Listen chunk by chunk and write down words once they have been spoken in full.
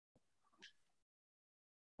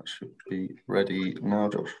That should be ready now,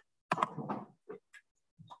 Josh.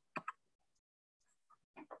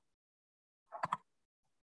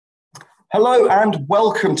 Hello and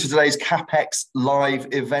welcome to today's CapX live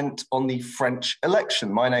event on the French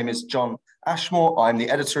election. My name is John Ashmore. I'm the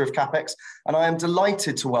editor of CapX, and I am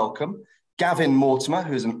delighted to welcome Gavin Mortimer,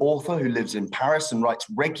 who is an author who lives in Paris and writes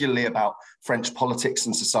regularly about French politics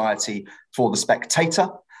and society for The Spectator,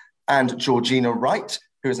 and Georgina Wright,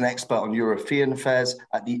 who is an expert on European affairs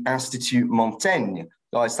at the Institut Montaigne.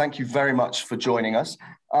 Guys, thank you very much for joining us.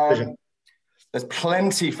 There's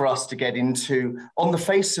plenty for us to get into. On the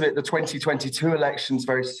face of it, the 2022 election is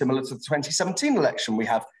very similar to the 2017 election. We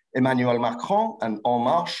have Emmanuel Macron and En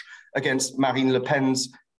Marche against Marine Le Pen's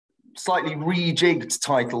slightly rejigged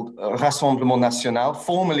titled Rassemblement National,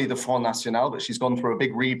 formerly the Front National, but she's gone through a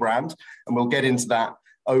big rebrand, and we'll get into that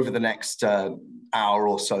over the next hour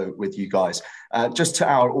or so with you guys. Just to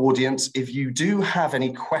our audience, if you do have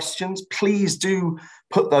any questions, please do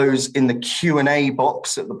put those in the Q&A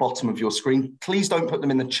box at the bottom of your screen. Please don't put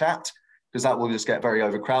them in the chat, because that will just get very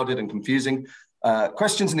overcrowded and confusing.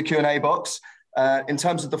 Questions in the Q&A box. In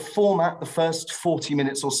terms of the format, the first 40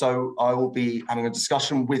 minutes or so, I will be having a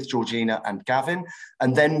discussion with Georgina and Gavin,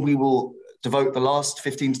 and then we will devote the last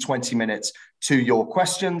 15 to 20 minutes to your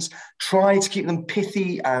questions. Try to keep them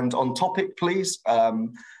pithy and on topic, please.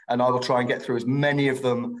 And I will try and get through as many of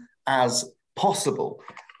them as possible.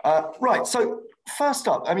 Right, so first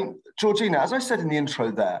up, I mean, Georgina, as I said in the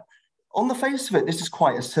intro there, on the face of it, this is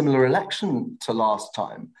quite a similar election to last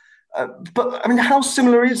time. But I mean, how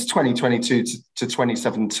similar is 2022 to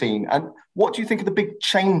 2017? And what do you think are the big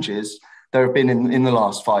changes there have been in the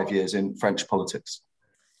last 5 years in French politics?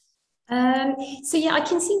 So yeah, I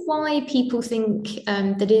can see why people think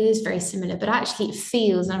that it is very similar, but actually it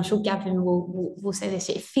feels, and I'm sure Gavin will say this,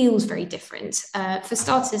 it feels very different. For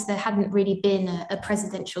starters, there hadn't really been a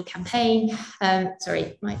presidential campaign.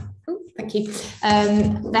 Thank you.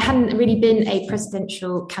 There hadn't really been a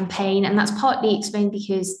presidential campaign, and that's partly explained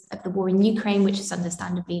because of the war in Ukraine, which has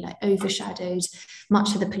understandably overshadowed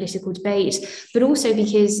much of the political debate, but also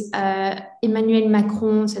because Emmanuel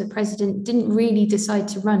Macron, so the president, didn't really decide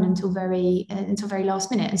to run until very last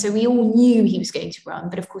minute. And so we all knew he was going to run,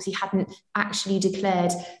 but of course he hadn't actually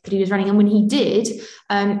declared that he was running. And when he did,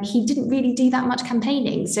 he didn't really do that much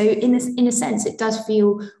campaigning. So in a sense, it does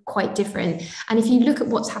feel quite different. And if you look at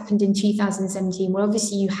what's happened in 2017, well,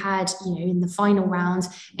 obviously you had, in the final round,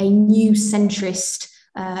 a new centrist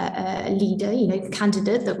leader,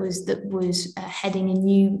 candidate that was heading a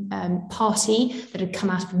new party that had come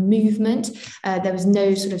out of a movement. There was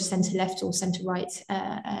no sort of centre-left or centre-right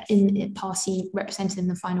in party represented in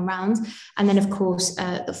the final round. And then, of course,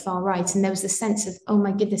 the far right. And there was the sense of, oh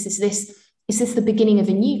my goodness, is this the beginning of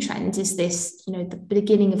a new trend? Is this, the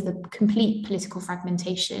beginning of the complete political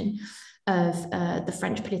fragmentation of the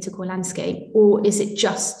French political landscape? Or is it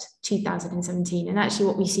just 2017? And actually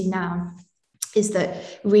what we see now is that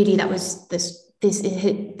really that was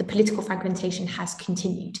the political fragmentation has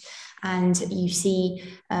continued. And you see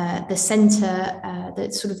the centre,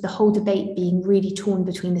 that sort of the whole debate being really torn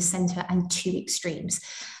between the centre and two extremes.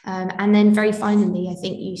 And then very finally, I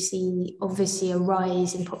think you see obviously a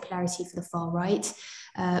rise in popularity for the far right,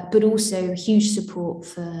 but also huge support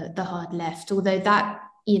for the hard left, although that,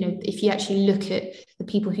 if you actually look at the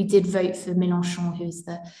people who did vote for Mélenchon, who's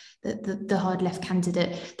the hard left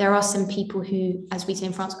candidate, there are some people who, as we say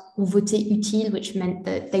in France, ont voté utile, which meant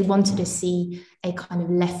that they wanted to see a kind of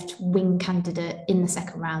left-wing candidate in the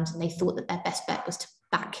second round, and they thought that their best bet was to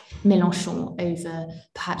back Mélenchon over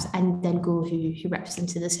perhaps Anne Hidalgo, who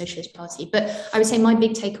represented the Socialist Party. But I would say my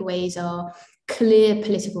big takeaways are clear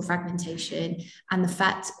political fragmentation and the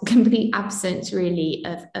fact, complete absence really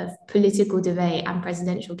of political debate and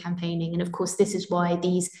presidential campaigning. And of course, this is why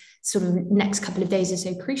these sort of next couple of days are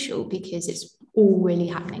so crucial, because it's all really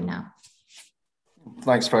happening now.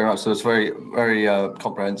 Thanks very much. So it's very, very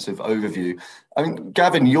comprehensive overview. I mean,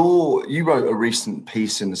 Gavin, you wrote a recent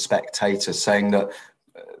piece in The Spectator saying that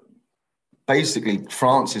basically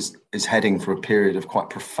France is heading for a period of quite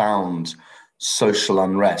profound social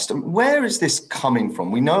unrest. And where is this coming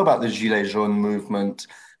from? We know about the Gilets jaunes movement,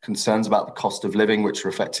 concerns about the cost of living, which are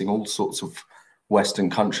affecting all sorts of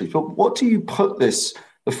Western countries. But what do you put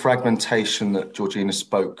the fragmentation that Georgina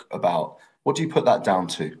spoke about, what do you put that down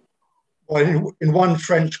to? Well, in one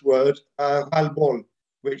French word, ras-le-bol,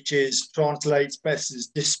 which translates best as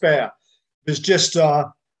despair. There's just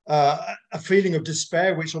a feeling of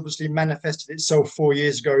despair, which obviously manifested itself 4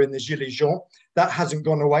 years ago in the Gilets jaunes. That hasn't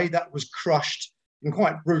gone away. That was crushed in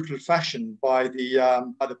quite brutal fashion by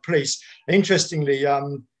the police. Interestingly,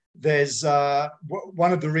 there's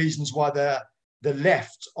one of the reasons why the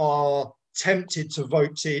left are tempted to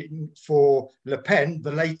vote in for Le Pen.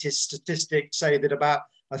 The latest statistics say that about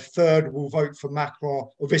a third will vote for Macron,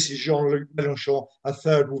 or this is Jean-Luc Mélenchon, a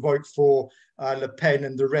third will vote for Le Pen,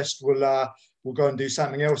 and the rest will go and do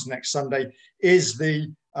something else next Sunday. Is the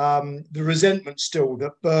resentment still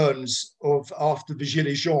that burns after the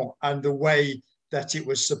Gilets jaunes and the way that it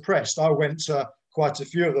was suppressed? I went to quite a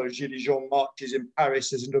few of those Gilets jaunes marches in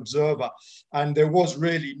Paris as an observer, and there was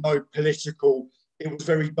really no political, it was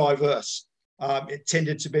very diverse. It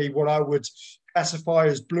tended to be what I would classify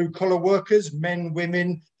as blue-collar workers, men,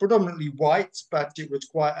 women, predominantly white, but it was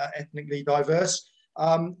quite ethnically diverse.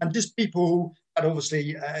 And just people who had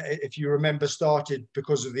obviously, if you remember, started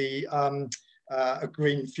because of the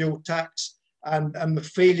green fuel tax, and the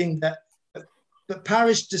feeling that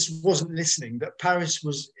Paris just wasn't listening, that Paris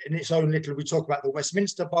was in its own little, we talk about the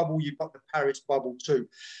Westminster bubble, you've got the Paris bubble too.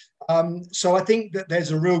 So I think that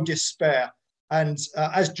there's a real despair. And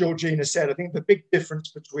as Georgina said, I think the big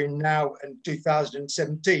difference between now and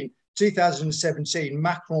 2017,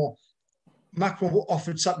 Macron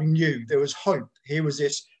offered something new. There was hope. Here was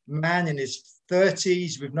this man in his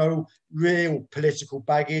 30s with no real political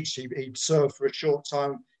baggage. He served for a short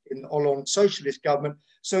time in the Hollande socialist government.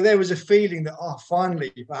 So there was a feeling that,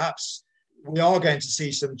 finally, perhaps we are going to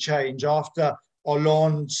see some change after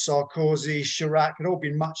Hollande, Sarkozy, Chirac had all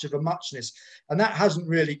been much of a muchness. And that hasn't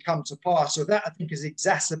really come to pass. So that, I think, has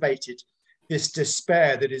exacerbated this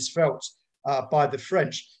despair that is felt by the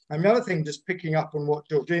French. And the other thing, just picking up on what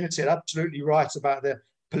Georgina said, absolutely right about the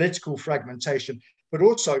political fragmentation, but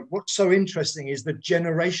also what's so interesting is the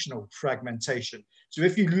generational fragmentation. So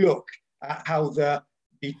if you look at how the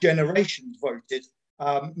generations voted,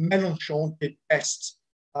 Mélenchon did best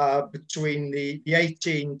between the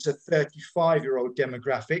 18 to 35-year-old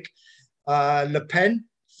demographic, Le Pen,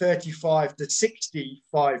 35 to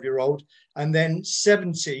 65-year-old, and then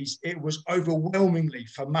 70s, it was overwhelmingly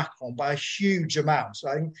for Macron by a huge amount. So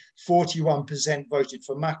I think 41% voted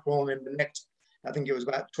for Macron, and the next, I think it was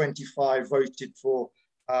about 25 voted for,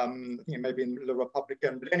 maybe in the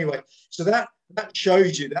Republican. But anyway, so that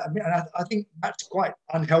shows you that. I mean, I think that's quite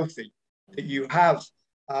unhealthy, that you have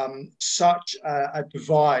such a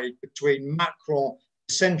divide between Macron,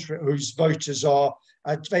 the centre, whose voters are,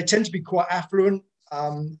 they tend to be quite affluent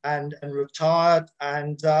and retired,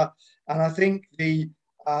 and I think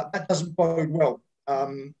that doesn't bode well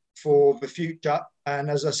for the future. And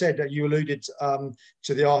as I said, you alluded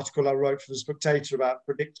to the article I wrote for The Spectator about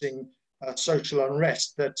predicting social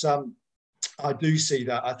unrest, that I do see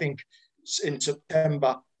that. I think in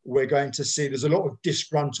September we're going to see there's a lot of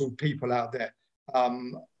disgruntled people out there,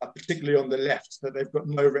 particularly on the left, that they've got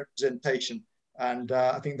no representation. And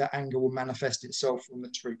I think that anger will manifest itself on the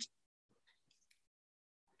street.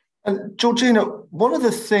 And Georgina, one of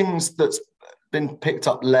the things that's been picked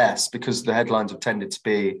up less, because the headlines have tended to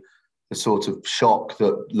be the sort of shock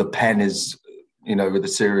that Le Pen is, with a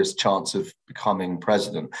serious chance of becoming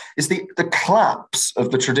president, is the collapse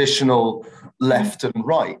of the traditional left and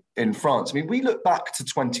right in France. I mean, we look back to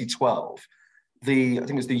 2012, I think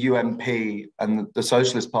it was the UMP and the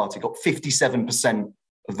Socialist Party got 57%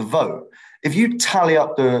 of the vote. If you tally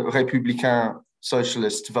up the Républicain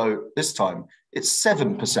socialist vote this time, it's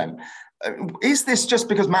 7%. Is this just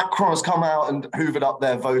because Macron has come out and hoovered up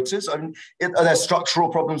their voters? I mean, are there structural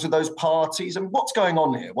problems with those parties? And what's going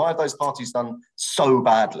on here? Why have those parties done so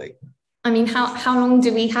badly? I mean, how long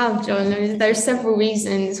do we have, John? There are several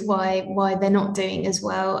reasons why they're not doing as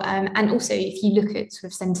well. And also, if you look at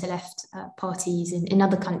sort of centre-left parties in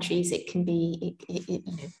other countries, it can be,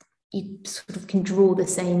 you sort of can draw the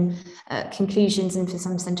same conclusions, and for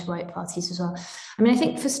some centre-right parties as well. I mean, I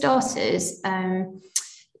think for starters,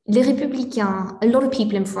 Les Républicains, a lot of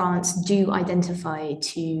people in France do identify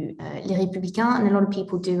to Les Républicains, and a lot of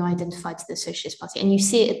people do identify to the Socialist Party. And you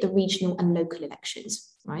see it at the regional and local elections,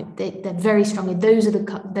 right? They're very strongly. Those are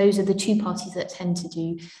the two parties that tend to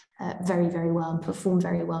do very, very well and perform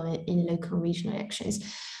very well in local and regional elections.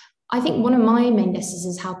 I think one of my main lessons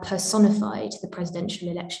is how personified the presidential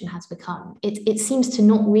election has become. It seems to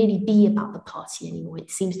not really be about the party anymore. It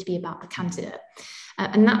seems to be about the candidate.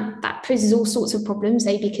 And that poses all sorts of problems,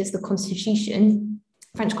 because the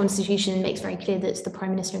French constitution makes very clear that it's the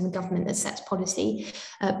prime minister and the government that sets policy.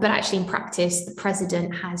 But actually in practice, the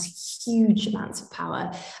president has huge amounts of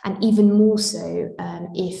power, and even more so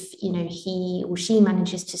if he or she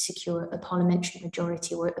manages to secure a parliamentary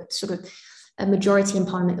majority or a sort of a majority in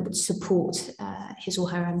parliament that would support his or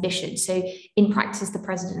her ambition. So in practice, the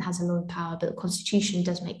president has a lot of power, but the constitution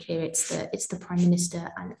does make clear it's the prime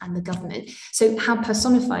minister and the government. So how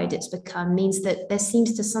personified it's become means that there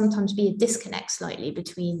seems to sometimes be a disconnect slightly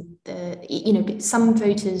between some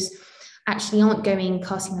voters actually aren't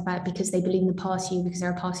casting the ballot because they believe in the party or because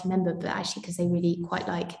they're a party member, but actually because they really quite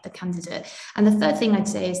like the candidate. And the third thing I'd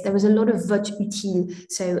say is there was a lot of vote utile,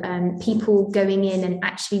 so people going in and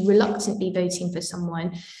actually reluctantly voting for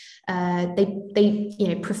someone.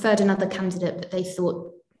 They preferred another candidate, but they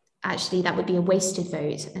thought actually that would be a wasted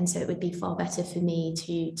vote, and so it would be far better for me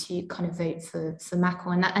to kind of vote for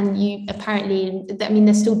Macron. And you apparently, I mean,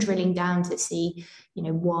 they're still drilling down to see,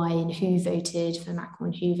 why and who voted for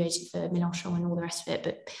Macron, who voted for Mélenchon, and all the rest of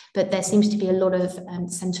it. But there seems to be a lot of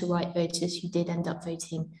centre-right voters who did end up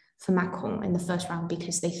voting for Macron in the first round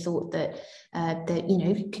because they thought that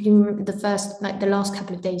could you remember the last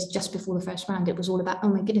couple of days just before the first round, it was all about, oh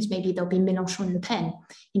my goodness, maybe there'll be Mélenchon and Le Pen,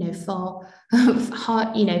 far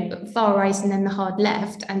right and then the hard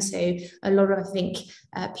left. And so a lot of, I think,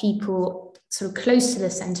 people sort of close to the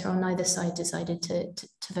centre on either side decided to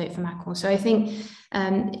vote for Macron. So I think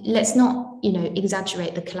let's not,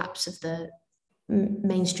 exaggerate the collapse of the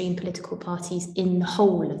mainstream political parties in the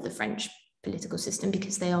whole of the French political system,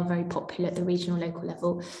 because they are very popular at the regional, local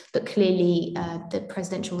level. But clearly the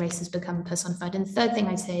presidential race has become personified. And the third thing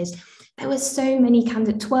I'd say is there were so many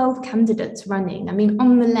 12 candidates running. I mean,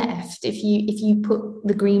 on the left, if you put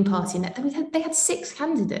the Green Party in it, they had 6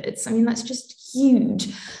 candidates. I mean, that's just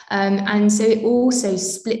huge. And so it also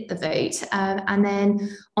split the vote. And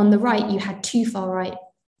then on the right, you had 2 far right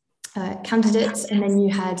candidates, and then you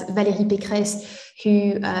had Valérie Pécresse,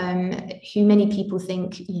 who many people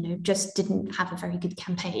think just didn't have a very good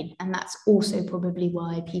campaign, and that's also probably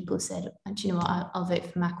why people said, do you know what, I'll vote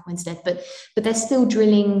for Macron instead. But they're still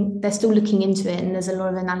drilling, they're still looking into it, and there's a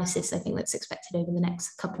lot of analysis I think that's expected over the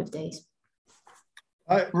next couple of days.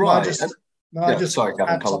 Sorry,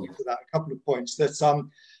 Gavin, come to that. A couple of points that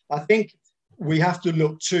I think we have to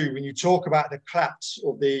look to when you talk about the collapse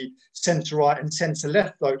of the centre-right and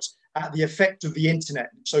centre-left votes at the effect of the internet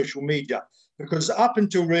and social media. Because up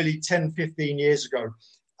until really 10, 15 years ago,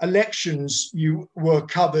 elections were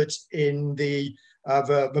covered in the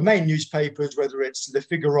main newspapers, whether it's Le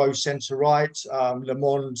Figaro centre-right, Le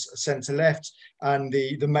Monde centre-left, and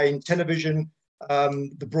the main television,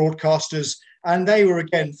 the broadcasters, and they were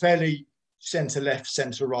again fairly centre-left,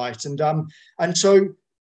 centre-right. And so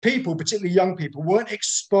people, particularly young people, weren't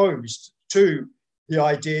exposed to the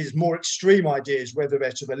ideas, more extreme ideas, whether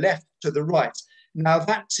they're to the left, to the right. Now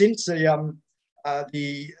that since the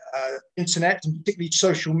internet and particularly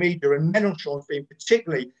social media, and Mélenchon's been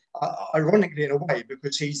particularly, ironically in a way,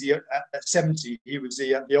 because he's at 70, he was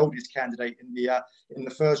the oldest candidate in the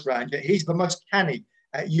first round. He's the most canny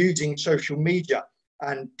at using social media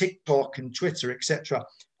and TikTok and Twitter, etc.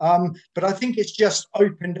 But I think it's just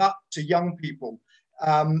opened up to young people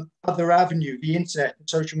other avenue, the internet and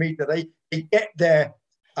social media. They get their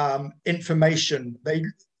information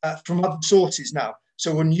from other sources now.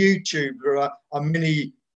 So on YouTube, there are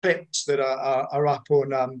many clips that are up on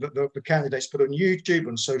the candidates put on YouTube,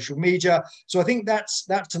 on social media. So I think that's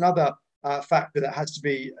another factor that has to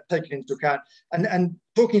be taken into account. And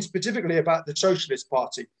talking specifically about the Socialist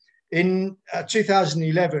Party, in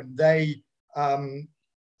 2011, they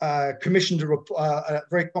commissioned a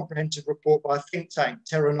very comprehensive report by a think tank,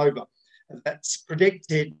 Terra Nova, that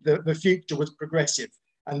predicted that the future was progressive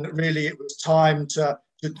and that really it was time to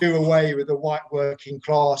do away with the white working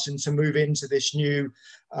class and to move into this new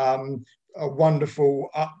wonderful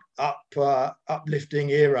uplifting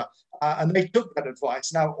era. And they took that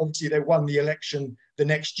advice. Now, obviously, they won the election the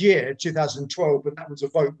next year, 2012, but that was a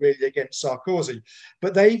vote really against Sarkozy.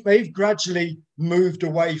 But they've gradually moved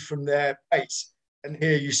away from their base. And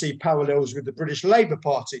here you see parallels with the British Labour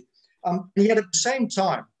Party. And yet at the same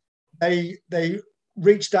time, they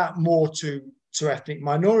reached out more to ethnic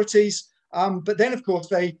minorities. But then, of course,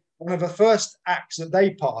 one of the first acts that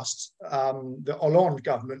they passed, the Hollande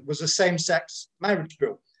government, was a same-sex marriage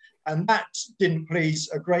bill. And that didn't please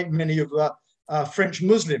a great many of the French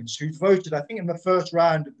Muslims who voted, I think, in the first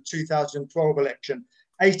round of the 2012 election.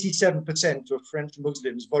 87% of French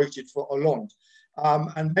Muslims voted for Hollande.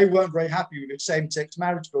 And they weren't very happy with the same-sex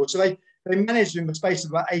marriage bill. So they managed in the space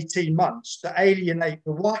of about 18 months to alienate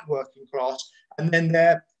the white working class and then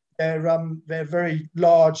their very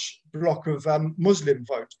large block of Muslim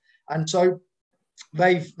vote. And so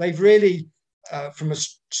they've really, from a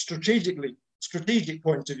strategic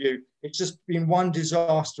point of view, it's just been one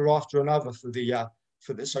disaster after another for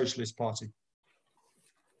the Socialist Party.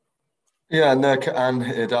 Yeah, and Anne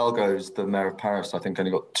Hidalgo's the mayor of Paris, I think,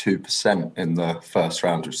 only got 2% in the first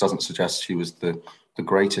round, which doesn't suggest she was the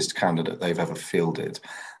greatest candidate they've ever fielded.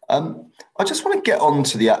 I just want to get on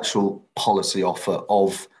to the actual policy offer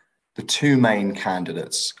of the two main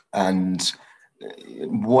candidates and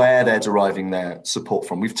where they're deriving their support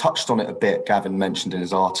from. We've touched on it a bit. Gavin mentioned in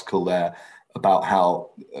his article there about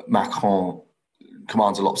how Macron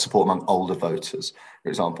commands a lot of support among older voters, for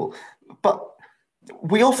example. But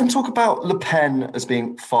we often talk about Le Pen as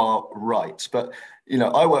being far right, but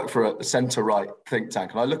I work for a centre-right think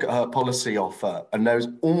tank, and I look at her policy offer, and there's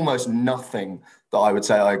almost nothing that I would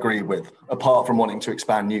say I agree with, apart from wanting to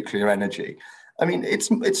expand nuclear energy. I mean,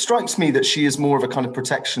 it strikes me that she is more of a kind of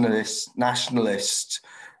protectionist, nationalist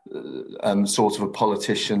sort of a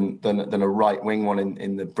politician than a right-wing one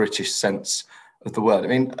in the British sense of the word. I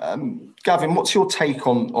mean, Gavin, what's your take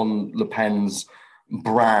on Le Pen's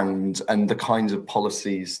brand and the kinds of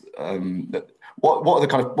policies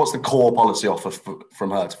what's the core policy offer from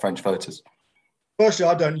her to French voters? Firstly,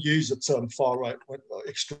 I don't use the term far right,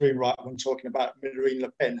 extreme right, when talking about Marine Le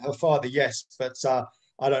Pen. Her father, yes, but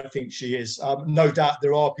I don't think she is. No doubt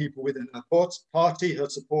there are people within her party, her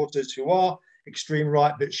supporters, who are extreme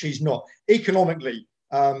right, but she's not. Economically,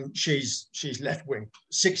 she's left wing.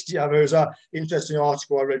 There was an interesting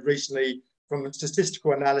article I read recently from a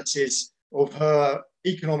statistical analysis of her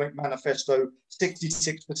economic manifesto.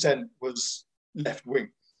 66% was left wing,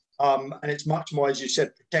 and it's much more, as you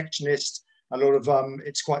said, protectionist. A lot of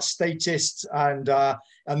it's quite statist, and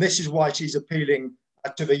this is why she's appealing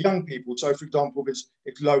to the young people. So, for example,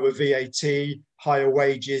 it's lower VAT, higher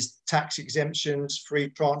wages, tax exemptions, free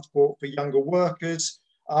transport for younger workers,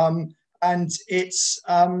 and it's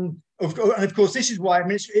of course this is why. I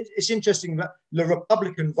mean, it's interesting that the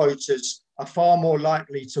Republican voters are far more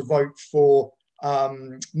likely to vote for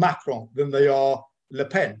Macron than they are Le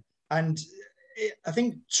Pen, and I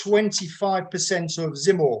think 25% of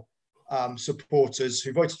Zemmour supporters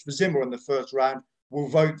who voted for Zemmour in the first round will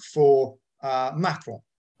vote for Macron,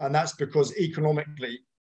 and that's because economically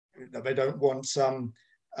they don't want Zemmour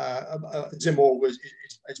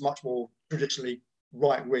is much more traditionally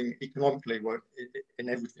right wing economically in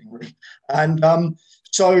everything really, and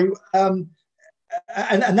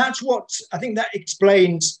and that's what I think that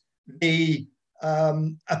explains the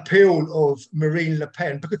appeal of Marine Le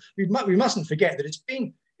Pen, because we mustn't forget that it's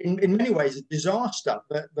been in many ways a disaster.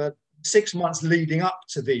 The 6 months leading up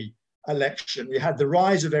to the election, we had the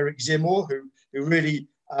rise of Eric Zemmour, who really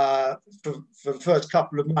for the first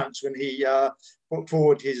couple of months when he put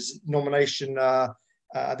forward his nomination at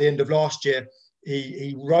the end of last year,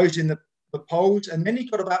 he rose in the polls, and then he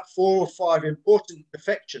got about 4 or 5 important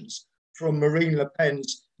defections from Marine Le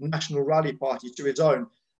Pen's National Rally Party to his own.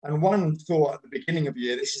 And one thought at the beginning of the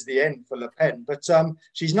year, this is the end for Le Pen. But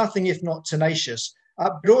she's nothing if not tenacious.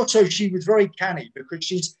 But also she was very canny, because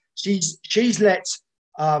she's let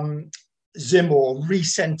Zemmour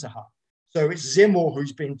re-center her. So it's Zemmour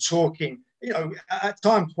who's been talking, at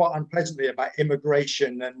times quite unpleasantly, about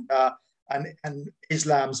immigration and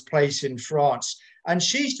Islam's place in France. And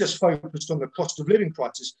she's just focused on the cost of living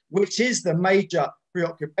crisis, which is the major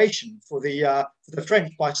preoccupation for the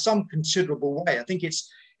French by some considerable way. I think it's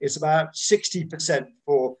about 60%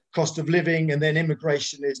 for cost of living, and then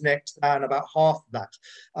immigration is next, down about half of that.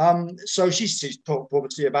 So she's talked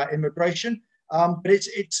obviously about immigration, but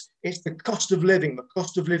it's the cost of living,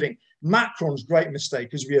 Macron's great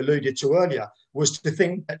mistake, as we alluded to earlier, was to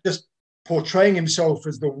think that just portraying himself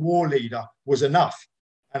as the war leader was enough.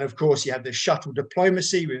 And of course, he had the shuttle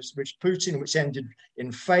diplomacy with Putin, which ended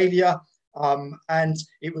in failure. And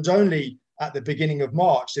it was only at the beginning of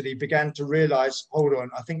March that he began to realize, hold on,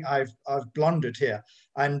 I think I've blundered here.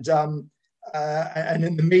 And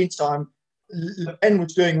in the meantime, Le Pen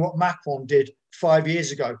was doing what Macron did 5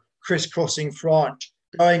 years ago, crisscrossing France,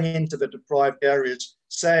 going into the deprived areas,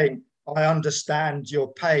 saying, I understand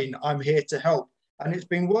your pain, I'm here to help. And it's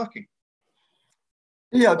been working.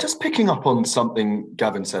 Yeah, just picking up on something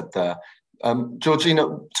Gavin said there.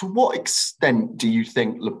 Georgina, to what extent do you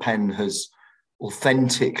think Le Pen has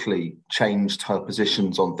authentically changed her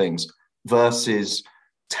positions on things versus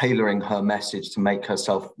tailoring her message to make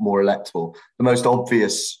herself more electable? The most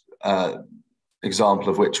obvious example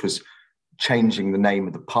of which was changing the name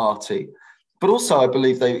of the party. But also, I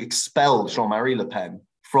believe they expelled Jean-Marie Le Pen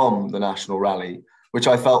from the National Rally, which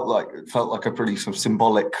I felt like a pretty sort of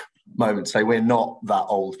symbolic moment to say, we're not that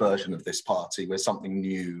old version of this party, we're something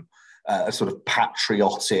new, a sort of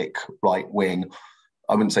patriotic right wing.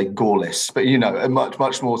 I wouldn't say Gaullist, but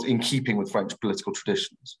much more in keeping with French political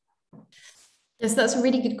traditions. Yes, that's a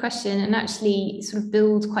really good question, and actually sort of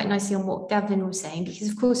builds quite nicely on what Gavin was saying, because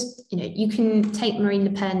of course, you can take Marine Le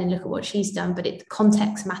Pen and look at what she's done, but the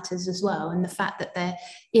context matters as well. And the fact that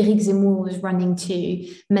Eric Zemmour was running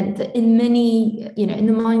too meant that in many, in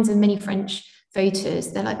the minds of many French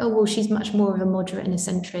voters, they're like, oh, well, she's much more of a moderate and a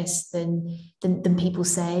centrist than people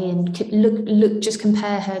say, and just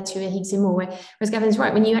compare her to Eric Zemmour. Whereas Gavin's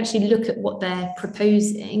right, when you actually look at what they're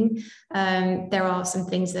proposing, there are some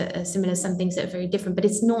things that are similar, some things that are very different, but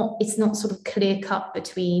it's not sort of clear cut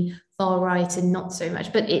between far right and not so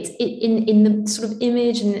much. But it's in the sort of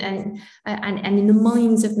image and in the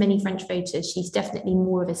minds of many French voters, she's definitely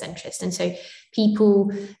more of a centrist, and so people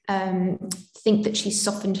think that she's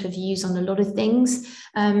softened her views on a lot of things.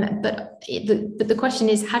 But the question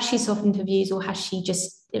is, has she softened her views, or has she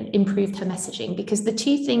just improved her messaging? Because the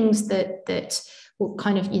two things that well,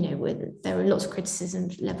 kind of, there are lots of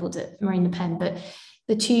criticisms leveled at Marine Le Pen, but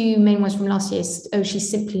the two main ones from last year is, oh, she's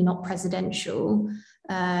simply not presidential.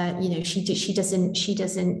 She doesn't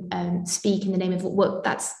speak in the name of what.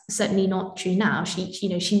 That's certainly not true now.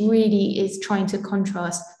 She really is trying to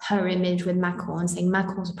contrast her image with Macron, saying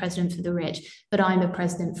Macron's a president for the rich, but I'm a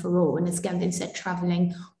president for all. And as Gavin said,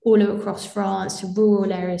 traveling all across France to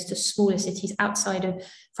rural areas, to smaller cities outside of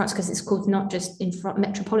France, because it's called not just in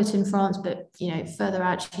metropolitan France, but further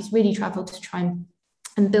out. She's really traveled to try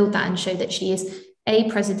and build that and show that she is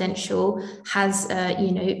presidential, has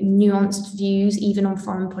nuanced views even on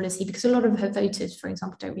foreign policy, because a lot of her voters, for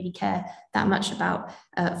example, don't really care that much about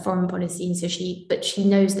foreign policy, and so she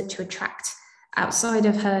knows that to attract outside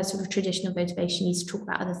of her sort of traditional voter base, she needs to talk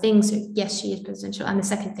about other things. So yes, she is presidential, and the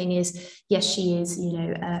second thing is, yes, she is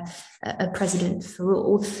a president for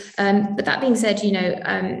all. But that being said,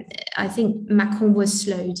 I think Macron was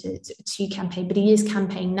slow to campaign, but he is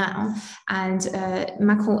campaigning now, and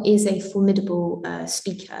Macron is a formidable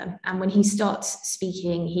speaker, and when he starts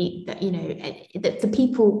speaking, the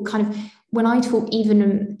people kind of, when I talk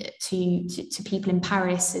even to people in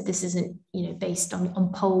Paris, so this isn't based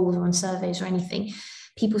on polls or on surveys or anything,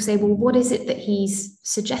 people say, well, what is it that he's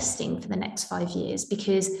suggesting for the next 5 years?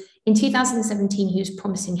 Because in 2017, he was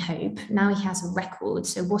promising hope. Now he has a record.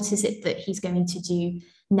 So what is it that he's going to do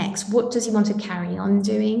next? What does he want to carry on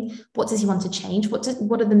doing? What does he want to change? What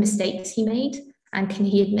are the mistakes he made? And can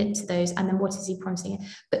he admit to those? And then what is he promising?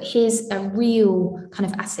 But his real kind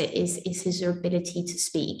of asset is his ability to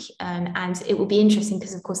speak. And it will be interesting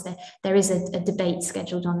because, of course, there is a debate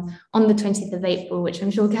scheduled on the 20th of April, which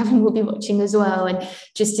I'm sure Gavin will be watching as well. And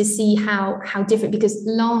just to see how different, because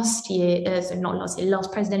last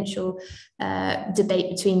presidential debate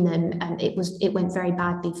between them, it went very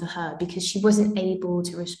badly for her because she wasn't able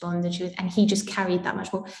to respond, and he just carried that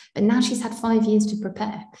much more. But now she's had 5 years to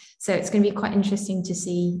prepare. So it's going to be quite interesting to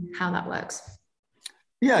see how that works.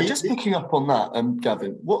 Yeah, just picking up on that,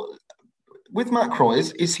 Gavin, what with Macron,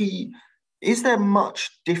 is there much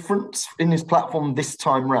difference in his platform this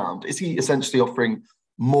time round? Is he essentially offering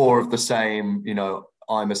more of the same,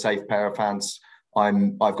 I'm a safe pair of hands,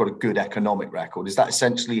 I've got a good economic record? Is that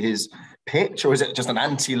essentially his pitch, or is it just an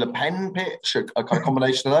anti-Le Pen pitch, a kind of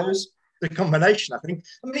combination of those? The combination, I think.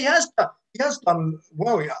 I mean, he has done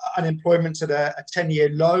well. Unemployment's at a 10-year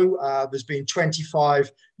low. There's been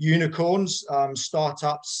 25 unicorns.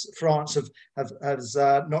 Startups. France has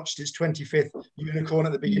notched its 25th unicorn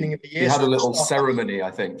at the beginning of the year. He had a little ceremony,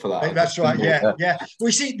 I think, for that. That's right. Yeah.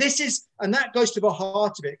 We see this is, and that goes to the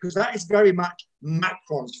heart of it, because that is very much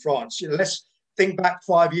Macron's France. Let's think back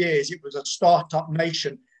 5 years. It was a startup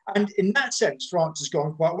nation. And in that sense, France has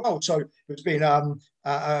gone quite well. So there's been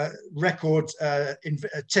record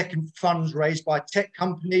tech funds raised by tech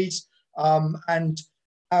companies. And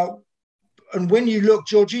when you look,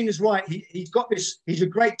 Georgina's right. He's got this. He's a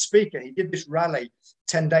great speaker. He did this rally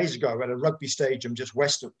 10 days ago at a rugby stadium just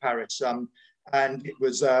west of Paris, and it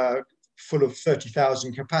was full of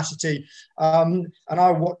 30,000 capacity. And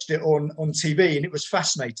I watched it on TV, and it was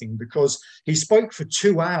fascinating because he spoke for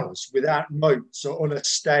 2 hours without notes on a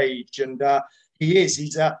stage. And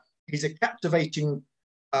he's a captivating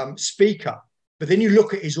speaker. But then you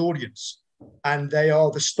look at his audience, and they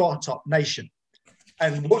are the startup nation.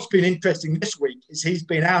 And what's been interesting this week is he's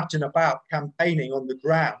been out and about campaigning on the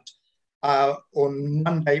ground. On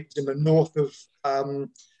Monday, it was in the north of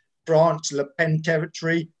France, Le Pen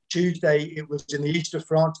territory. Tuesday, it was in the east of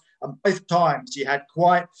France, and both times he had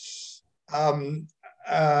quite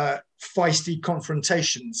feisty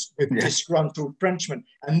confrontations with disgruntled Frenchmen.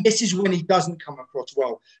 And this is when he doesn't come across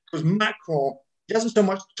well, because Macron doesn't so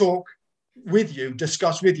much talk with you,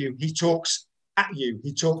 discuss with you. He talks at you.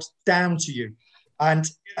 He talks down to you. And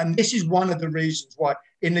this is one of the reasons why,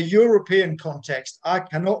 in the European context, I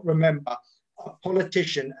cannot remember a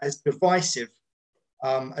politician as divisive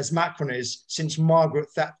as Macron is since Margaret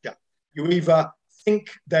Thatcher. You either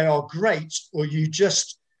think they are great or you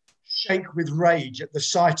just shake with rage at the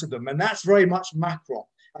sight of them. And that's very much Macron.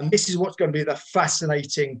 And this is what's going to be the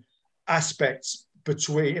fascinating aspects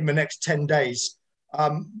in the next 10 days. I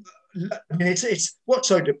mean, it's what's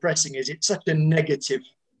so depressing is it's such a negative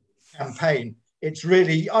campaign. It's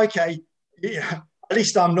really, okay, yeah, at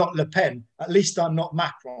least I'm not Le Pen, at least I'm not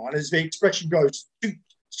Macron. And as the expression goes, tout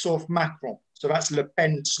sauf Macron. So that's Le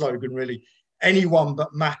Pen's slogan, really. Anyone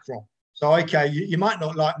but Macron. So, okay, you might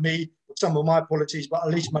not like me, some of my policies, but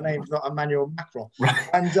at least my name's not Emmanuel Macron. Right.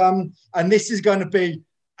 And this is going to be,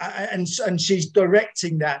 and she's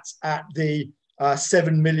directing that at the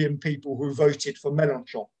 7 million people who voted for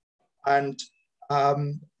Mélenchon. And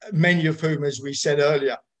many of whom, as we said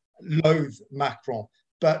earlier, loathe Macron.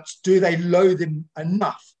 But do they loathe him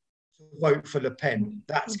enough to vote for Le Pen?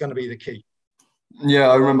 That's going to be the key. Yeah,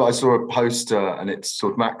 I remember I saw a poster and it's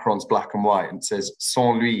sort of Macron's black and white and it says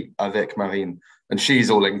 "Sans lui, avec Marine," and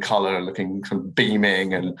she's all in colour, looking kind of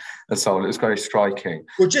beaming and so on. It was very striking.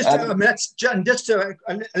 Well, just a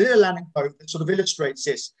little anecdote that sort of illustrates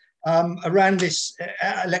this. Around this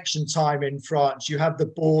election time in France, you have the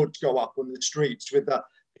board go up on the streets with the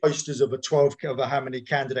posters of how many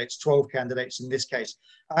candidates, 12 candidates in this case.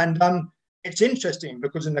 And it's interesting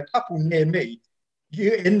because in the couple near me,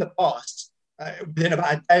 in the past, within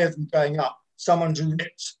about a day of them going up, someone's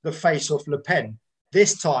ripped the face off Le Pen.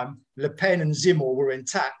 This time, Le Pen and Zemmour were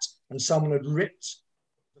intact and someone had ripped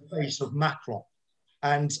the face of Macron.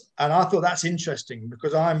 And I thought that's interesting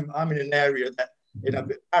because I'm in an area that,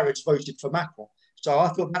 Paris voted for Macron. So I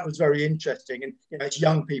thought that was very interesting. And, it's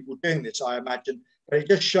young people doing this, I imagine. But it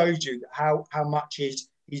just shows you how much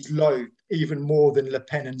he's loathed, even more than Le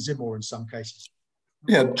Pen and Zemmour in some cases.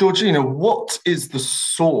 Yeah, Georgina, what is the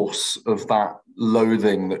source of that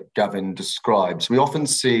loathing that Gavin describes? We often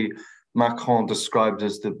see Macron described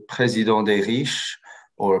as the président des riches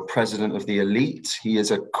or a president of the elite. He is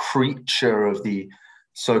a creature of the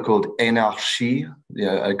so-called énarchie,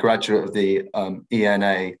 a graduate of the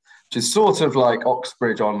ENA, which is sort of like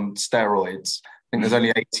Oxbridge on steroids. I think there's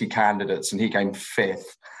only 80 candidates and he came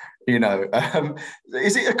fifth.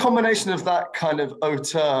 Is it a combination of that kind of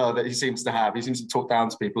hauteur that he seems to have? He seems to talk down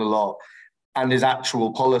to people a lot, and his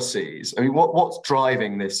actual policies. I mean, what's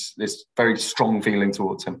driving this very strong feeling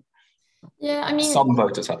towards him? Yeah, I mean, some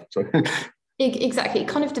voters have. Sorry. Exactly. It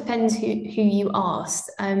kind of depends who you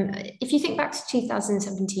asked. If you think back to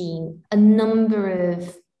 2017, a number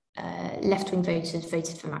of left-wing voters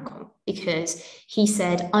voted for Macron because he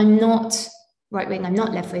said, I'm not right-wing, I'm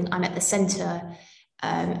not left-wing, I'm at the centre.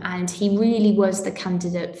 And he really was the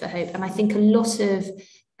candidate for hope. And I think a lot of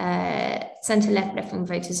centre-left, left-wing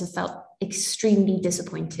voters have felt extremely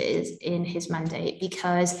disappointed in his mandate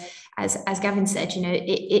because, as Gavin said,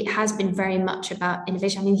 it has been very much about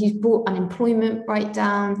innovation. I mean, he's brought unemployment right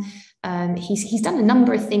down. He's done a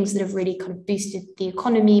number of things that have really kind of boosted the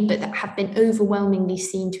economy, but that have been overwhelmingly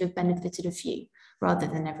seen to have benefited a few rather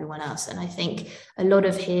than everyone else. And I think a lot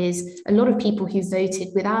of people who voted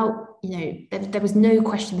without, there was no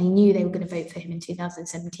question, they knew they were going to vote for him in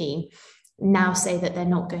 2017, now say that they're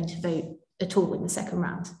not going to vote at all in the second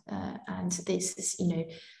round. And this is,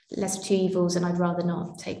 less of two evils, and I'd rather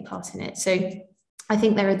not take part in it. So I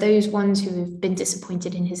think there are those ones who have been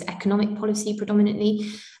disappointed in his economic policy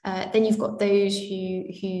predominantly. Then you've got those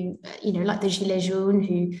who like the Gilets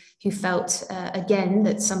jaunes, who felt again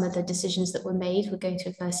that some of the decisions that were made were going to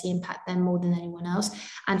adversely impact them more than anyone else,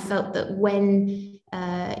 and felt that when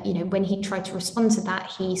he tried to respond to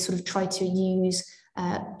that, he sort of tried to use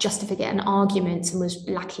justification arguments and was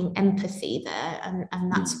lacking empathy there,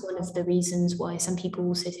 and that's one of the reasons why some people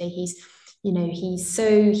also say he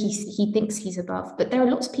thinks he's above, but there are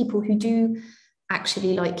lots of people who do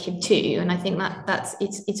actually like him too, and I think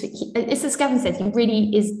it's as Gavin said,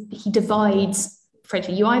 he divides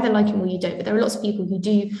Frederick. You either like him or you don't, but there are lots of people who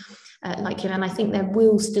do like him, and I think there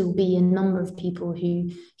will still be a number of people who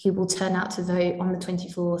will turn out to vote on the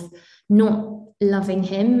 24th, not loving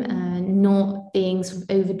him, not being sort of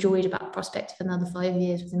overjoyed about the prospect of another 5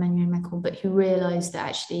 years with Emmanuel Macron, but who realise that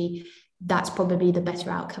actually that's probably the better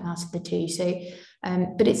outcome out of the two. So,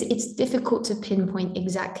 but it's difficult to pinpoint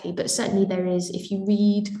exactly, but certainly there is, if you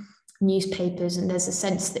read newspapers, and there's a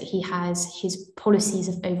sense that his policies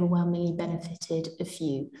have overwhelmingly benefited a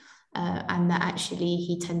few, and that actually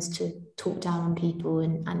he tends to talk down on people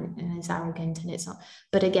and is arrogant, and it's not.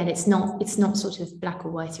 But again, it's not sort of black or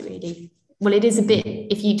white, really. Well, it is a bit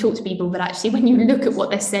if you talk to people, but actually when you look at what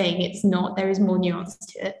they're saying, it's not. There is more nuance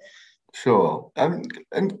to it. Sure. And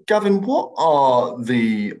Gavin, what are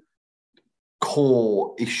the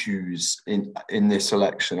core issues in this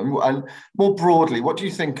election? And more broadly, what do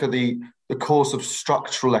you think are the cause of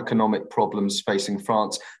structural economic problems facing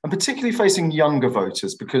France, and particularly facing younger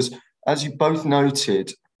voters? Because, as you both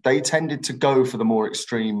noted, they tended to go for the more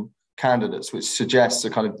extreme candidates, which suggests a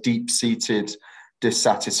kind of deep-seated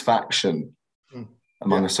dissatisfaction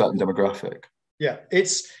among a certain demographic. Yeah,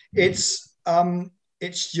 it's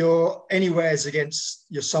your anywheres against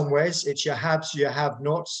your somewheres. It's your haves, your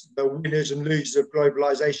have-nots, the winners and losers of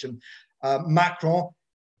globalization. Macron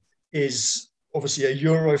is obviously a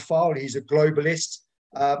Europhile. He's a globalist.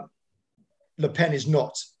 Le Pen is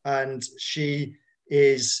not, and she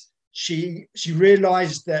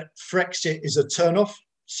realised that Frexit is a turnoff.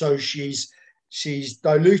 So she's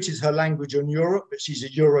diluted her language on Europe, but she's a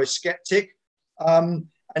Eurosceptic. And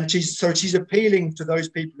she's appealing to those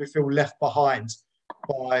people who feel left behind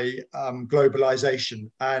by globalization,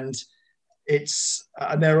 and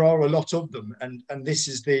there are a lot of them, and this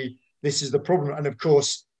is the problem. And of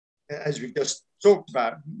course, as we've just talked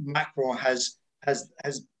about, Macron has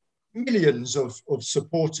millions of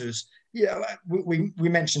supporters. Yeah, we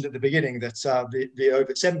mentioned at the beginning that the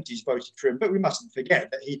over 70s voted for him, but we mustn't forget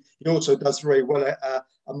that he also does very well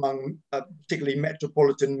among particularly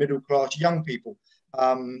metropolitan middle class young people.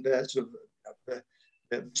 The sort of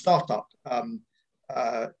the startup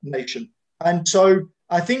nation, and so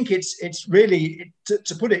I think it's really,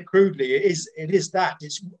 to put it crudely, it is that.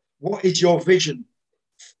 It's what is your vision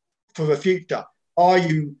for the future? Are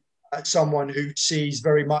you someone who sees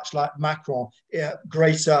very much like Macron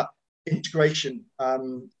greater integration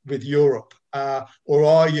with Europe, or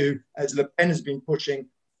are you, as Le Pen has been pushing,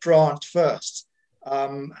 France first?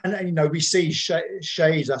 And we see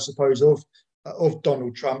shades, I suppose, of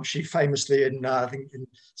Donald Trump. She famously, I think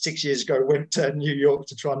 6 years ago, went to New York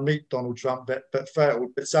to try and meet Donald Trump, but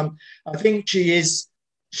failed. But I think she's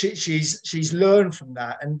learned from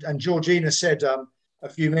that. And Georgina said a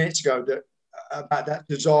few minutes ago that about that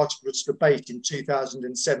disastrous debate in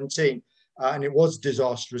 2017, and it was a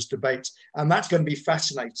disastrous debate, and that's going to be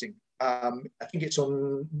fascinating. I think it's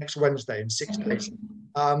on next Wednesday in 6 days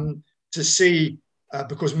to see,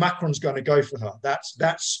 because Macron's going to go for her.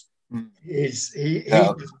 He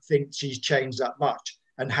doesn't think she's changed that much,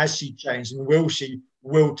 and has she changed, and will she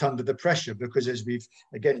wilt under the pressure? Because, as we've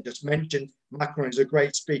again just mentioned, Macron is a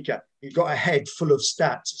great speaker. He's got a head full of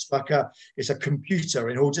stats. It's a computer,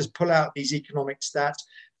 and he'll just pull out these economic stats.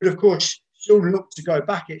 But of course, she'll look to go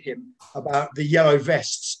back at him about the yellow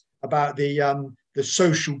vests, about the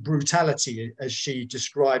social brutality, as she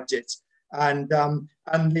described it, and where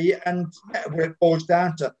it boils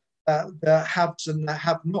down to the haves and the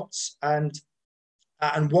have-nots, and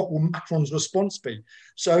what will Macron's response be?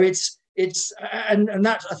 So and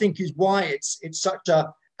that, I think, is why it's such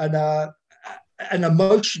an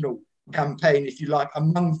emotional campaign, if you like,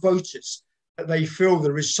 among voters, that they feel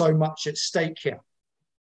there is so much at stake here.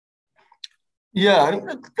 Yeah,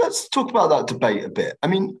 let's talk about that debate a bit. I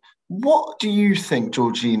mean, what do you think,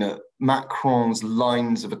 Georgina, Macron's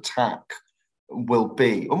lines of attack will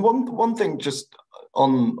be? And one thing just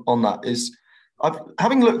on that is,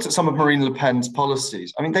 having looked at some of Marine Le Pen's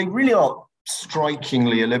policies, I mean, they really are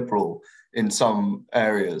strikingly illiberal in some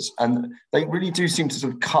areas, and they really do seem to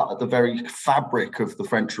sort of cut at the very fabric of the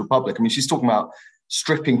French Republic. I mean, she's talking about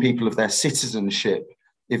stripping people of their citizenship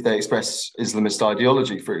if they express Islamist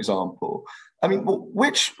ideology, for example. I mean,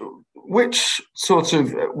 which sort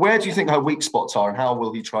of, where do you think her weak spots are, and how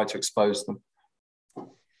will he try to expose them?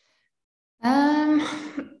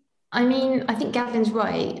 I mean, I think Gavin's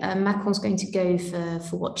right. Macron's going to go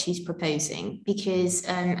for what she's proposing, because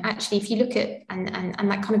actually, if you look at, and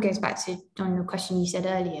that kind of goes back to, John, the question you said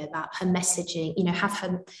earlier about her messaging,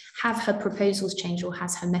 have her proposals changed, or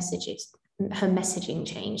has her messaging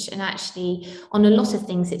changed? And actually, on a lot of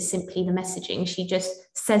things, it's simply the messaging. She just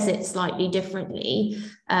says it slightly differently,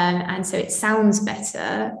 and so it sounds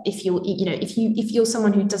better. If you're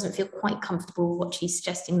someone who doesn't feel quite comfortable with what she's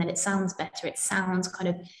suggesting, then it sounds better. It sounds kind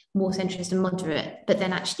of more centrist and moderate, but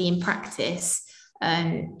then actually in practice,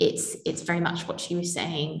 it's very much what she was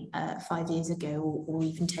saying 5 years ago, or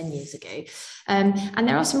even 10 years ago. And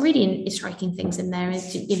there are some really striking things in there.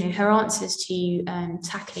 Her answers to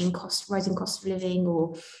tackling rising cost of living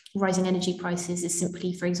or rising energy prices is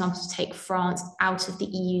simply, for example, to take France out of the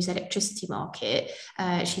EU's electricity market.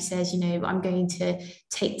 She says, I'm going to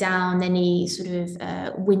take down any sort of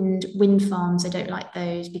wind farms. I don't like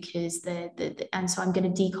those because and so I'm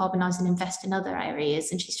going to decarbonize and invest in other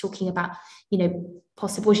areas. And she's talking about,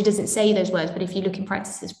 possible, she doesn't say those words, but if you look in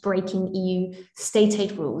practice, it's breaking EU state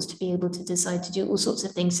aid rules to be able to decide to do all sorts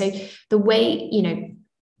of things. So the way,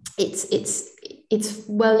 it's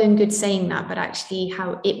well and good saying that, but actually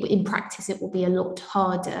how in practice it will be a lot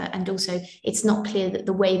harder. And also it's not clear that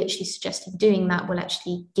the way that she's suggested doing that will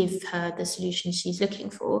actually give her the solution she's looking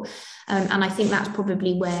for. And I think that's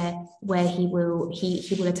probably where he will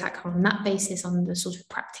attack her on that basis, on the sort of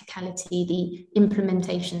practicality, the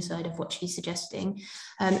implementation side of what she's suggesting.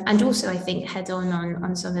 And also I think head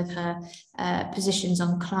on some of her positions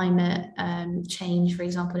on climate change, for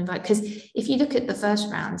example, because if you look at the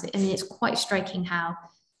first round, I mean, it's quite striking how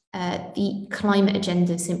the climate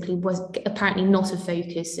agenda simply was apparently not a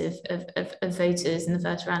focus of voters in the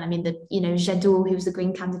first round. I mean, Jadot, who was the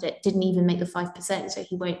Green candidate, didn't even make the 5%, so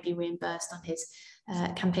he won't be reimbursed on his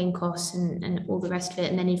campaign costs and all the rest of it.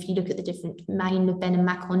 And then if you look at the different Marine Le Pen and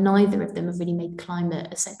Macron, neither of them have really made climate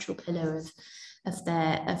a central pillar of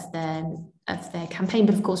their campaign.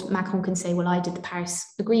 But of course, Macron can say, well, I did the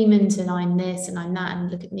Paris Agreement and I'm this and I'm that, and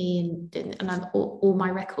look at me and I'm all my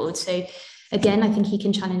records. So again, I think he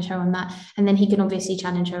can challenge her on that. And then he can obviously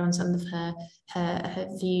challenge her on some of her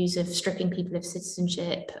views of stripping people of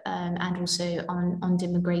citizenship, and also on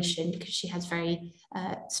immigration, because she has very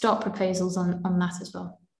stark proposals on that as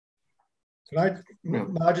well.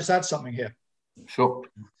 Can I just add something here? Sure.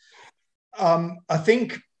 I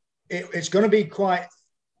think it's going to be quite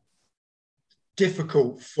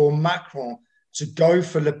difficult for Macron to go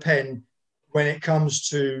for Le Pen when it comes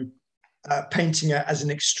to painting her as an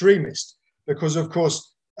extremist, because, of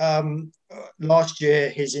course, last year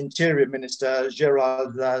his interior minister,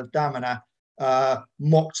 Gérald Darmanin,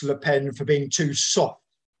 mocked Le Pen for being too soft,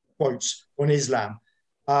 quotes, on Islam.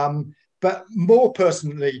 But more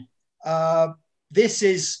personally,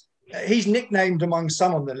 he's nicknamed among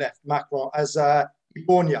some on the left, Macron, as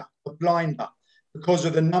Ibonia, the blinder, because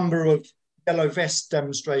of the number of yellow vest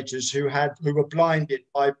demonstrators who were blinded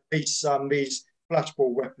by these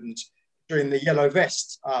flashball weapons during the yellow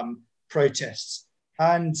vest protests.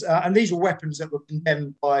 And these were weapons that were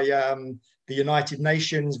condemned by the United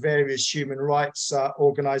Nations, various human rights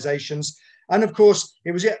organizations. And of course,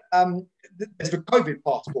 it was there's the COVID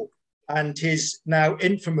passport, and his now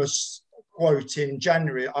infamous quote in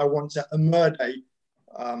January, "I want to murder."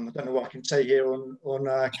 I don't know what I can say here on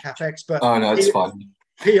CapX, but oh no, it's fine.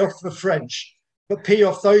 Pee off the French, but pee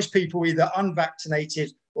off those people either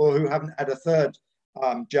unvaccinated or who haven't had a third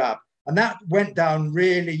jab, and that went down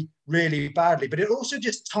really, really badly. But it also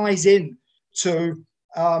just ties in to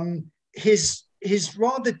his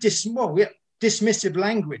rather dismissive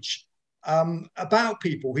language about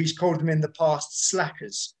people. He's called them in the past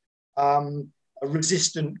slackers,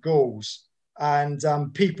 resistant Gauls. And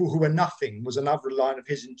people who are nothing was another line of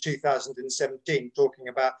his in 2017, talking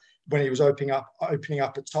about when he was opening up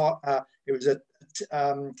it was a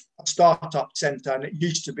startup centre, and it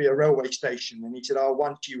used to be a railway station. And he said, "Oh,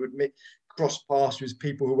 once you would cross paths with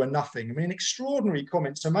people who were nothing." I mean, an extraordinary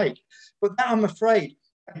comment to make. But that, I'm afraid,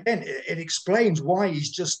 again, it explains why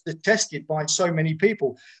he's just detested by so many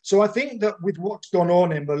people. So I think that with what's gone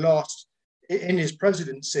on in his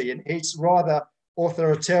presidency and his rather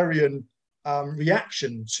authoritarian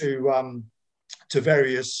reaction to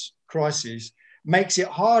various crises, makes it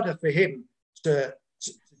harder for him to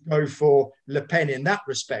go for Le Pen in that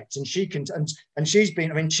respect. And she's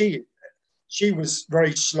been, I mean, she was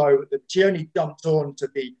very slow. She only jumped on to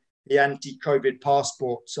the anti-COVID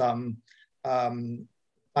passports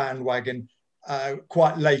bandwagon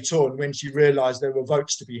quite late on, when she realised there were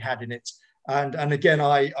votes to be had in it. And again,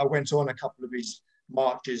 I went on a couple of these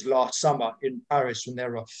marches last summer in Paris when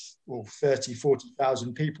there were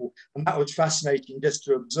 30,000-40,000 people, and that was fascinating just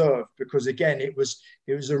to observe, because again it was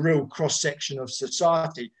a real cross-section of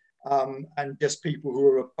society, and just people who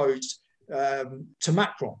were opposed to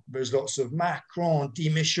Macron. There's lots of Macron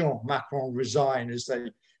démission, Macron resign, as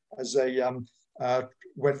they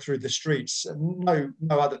went through the streets, and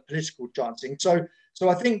no other political chanting. So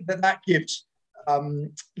I think that gives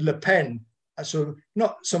Le Pen sort of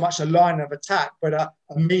not so much a line of attack, but a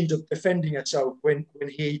means of defending herself when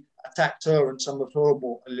he attacked her and some of her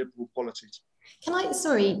more liberal policies.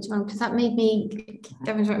 Sorry, John, because that made me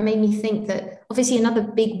think that obviously another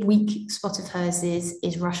big weak spot of hers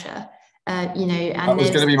is Russia. And that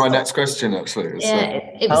was going to be my next question, actually.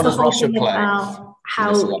 How does Russia play?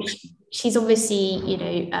 How she's obviously,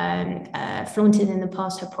 flaunted in the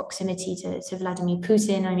past her proximity to Vladimir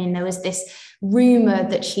Putin. I mean, there was this rumor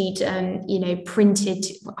that she'd, printed,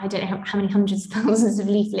 I don't know how many hundreds of thousands of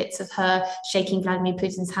leaflets of her shaking Vladimir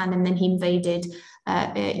Putin's hand, and then he invaded.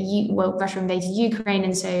 Russia invaded Ukraine,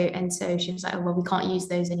 and so she was like, oh well, we can't use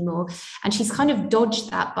those anymore. And she's kind of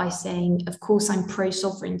dodged that by saying, of course, I'm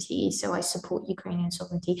pro-sovereignty, so I support Ukrainian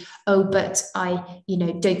sovereignty. Oh, but I,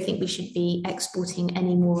 don't think we should be exporting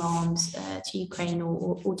any more arms to Ukraine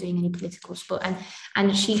or doing any political sport.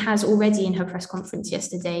 And she has already, in her press conference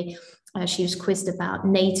yesterday, she was quizzed about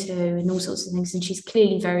NATO and all sorts of things, and she's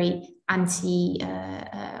clearly very not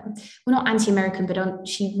anti-American, but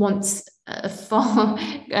she wants a far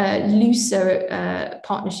looser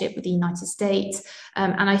partnership with the United States.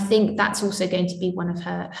 And I think that's also going to be one of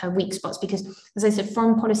her weak spots, because, as I said,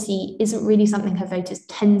 foreign policy isn't really something her voters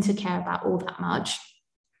tend to care about all that much.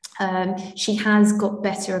 She has got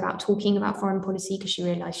better about talking about foreign policy because she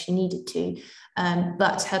realised she needed to,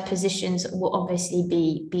 but her positions will obviously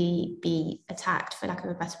be attacked, for lack of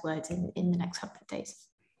a better word, in the next couple of days.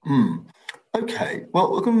 Okay,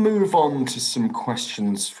 well, we're going to move on to some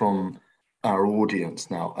questions from our audience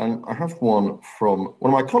now, and I have one from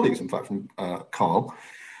one of my colleagues, in fact, from Carl,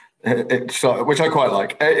 which I quite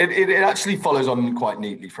like. It actually follows on quite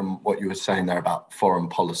neatly from what you were saying there about foreign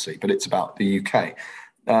policy, but it's about the UK.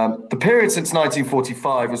 The period since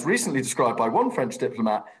 1945 was recently described by one French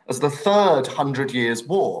diplomat as the third 100 Years'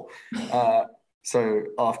 War. So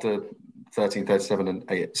after 1337 and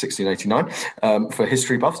 1689 for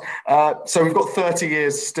history buffs. So we've got 30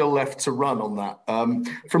 years still left to run on that.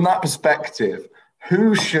 From that perspective,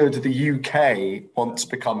 who should the UK want to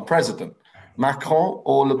become president? Macron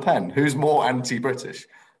or Le Pen? Who's more anti-British?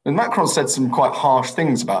 And Macron said some quite harsh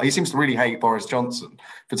things about it. He seems to really hate Boris Johnson,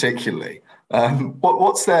 particularly.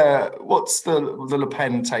 What's the Le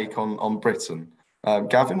Pen take on Britain?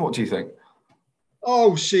 Gavin, what do you think?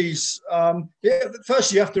 Oh, she's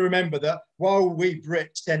first you have to remember that while we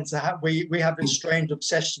Brits tend to have we have a strange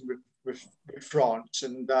obsession with France,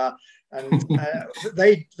 and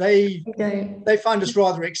they find us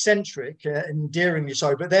rather eccentric, endearingly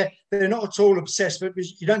so, but they're not at all obsessed.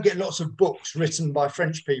 Because you don't get lots of books written by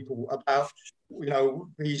French people about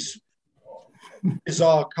these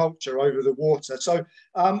bizarre culture over the water. So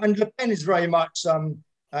and Le Pen is very much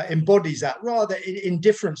embodies that rather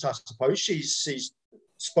indifference, I suppose. She's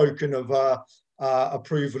spoken of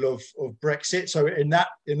approval of Brexit. So in that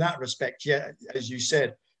respect, yeah, as you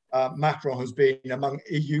said, Macron has been among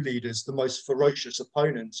EU leaders the most ferocious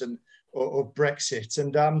opponents of Brexit.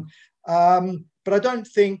 And but I don't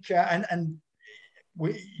think, and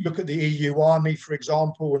we look at the EU army, for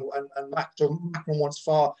example, and Macron wants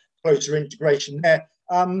far closer integration there.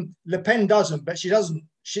 Le Pen doesn't, but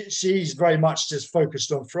she's very much just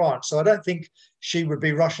focused on France. So I don't think she would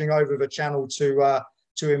be rushing over the channel to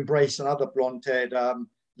embrace another blonde-haired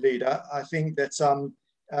leader. I think that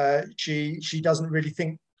she doesn't really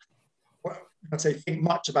think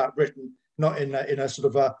much about Britain, not in a sort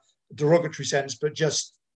of a derogatory sense, but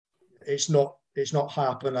just it's not high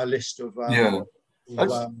up on her list of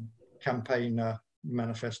campaign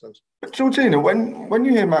manifestos. But Georgina, when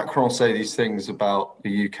you hear Macron say these things about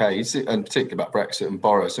the UK, and particularly about Brexit and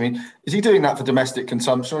Boris, I mean, is he doing that for domestic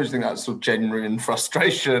consumption, or do you think that's sort of genuine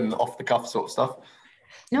frustration, off the cuff sort of stuff?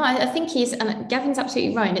 No, I think he's, and Gavin's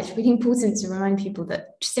absolutely right. It's really important to remind people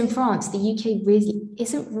that just in France, the UK really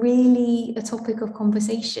isn't really a topic of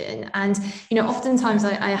conversation. And, oftentimes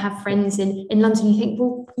I have friends in London who think,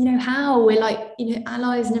 well, how we're like,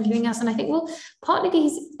 allies and everything else. And I think, well, partly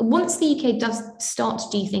because once the UK does start to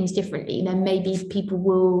do things differently, then maybe people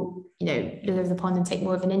will, look over the pond and take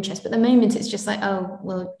more of an interest. But at the moment, it's just like, oh,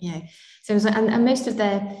 well, So it was like, and most of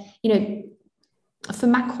their, for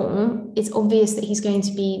Macron, it's obvious that he's going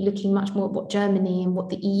to be looking much more at what Germany and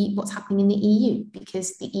what's happening in the EU,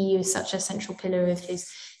 because the EU is such a central pillar of his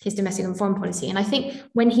domestic and foreign policy. And I think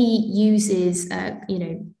when he uses,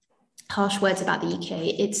 harsh words about the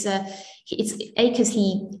UK, it's because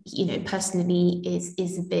he, personally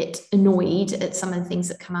is a bit annoyed at some of the things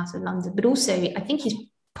that come out of London, but also I think he's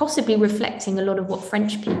possibly reflecting a lot of what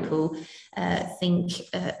French people think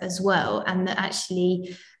as well, and that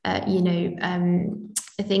actually. I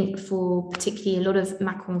think for particularly a lot of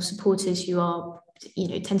Macron supporters who are,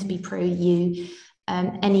 tend to be pro-EU,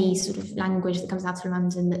 any sort of language that comes out of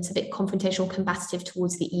London that's a bit confrontational, combative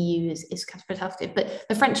towards the EU is kind of productive. But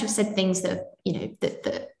the French have said things that,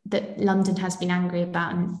 that London has been angry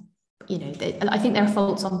about, and I think there are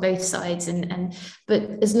faults on both sides. But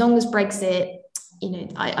as long as Brexit,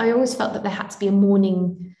 I always felt that there had to be a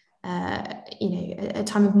mourning a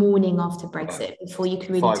time of mourning after Brexit before you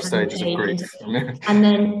could really 5 stages of grief. And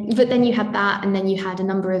then, but then you had that, and then you had a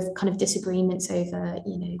number of kind of disagreements over,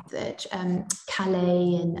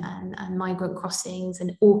 Calais and migrant crossings,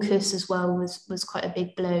 and AUKUS as well was quite a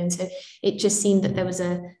big blow. And so it just seemed that there was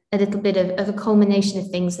a little bit of a culmination of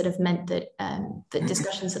things that have meant that that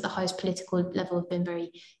discussions at the highest political level have been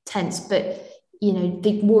very tense. But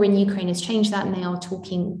the war in Ukraine has changed that, and they are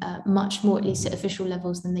talking much more, at least at official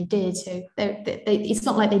levels, than they did. So it's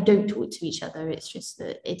not like they don't talk to each other. It's just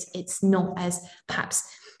that it's not perhaps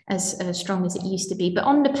as strong as it used to be. But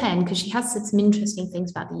on Le Pen, because she has said some interesting things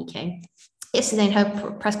about the UK. Yesterday in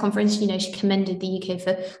her press conference, she commended the UK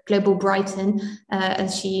for Global Brighton,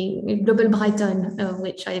 Global Brighton,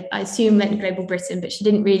 which I assume meant Global Britain, but she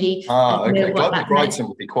didn't really know what Global that Brighton meant.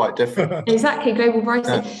 Would be quite different. Exactly, Global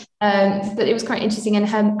Brighton. Yeah. But it was quite interesting, and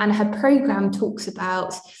her programme talks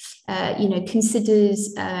about,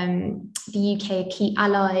 considers the UK a key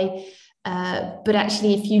ally. But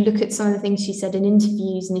actually, if you look at some of the things she said in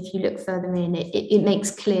interviews, and if you look further in, it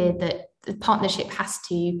makes clear that the partnership has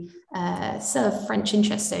to serve French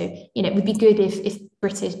interests. So, it would be good if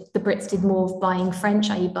the Brits did more of buying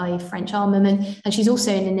French, i.e. buy French armament. And she's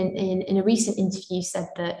also in a recent interview said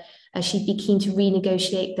that she'd be keen to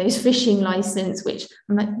renegotiate those fishing license, which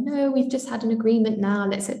I'm like, no, we've just had an agreement now.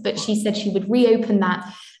 But she said she would reopen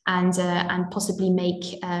that and possibly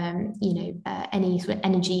make any sort of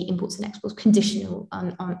energy imports and exports conditional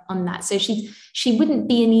on that. So she wouldn't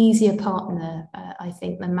be an easier partner, I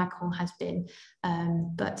think, than Macron has been.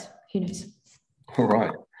 But who knows? All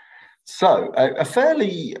right. So a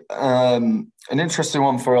fairly an interesting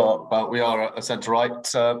one but we are a centre-right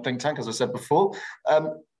think tank, as I said before.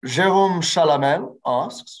 Jérôme Chalamel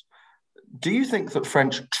asks, do you think that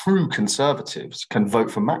French true conservatives can vote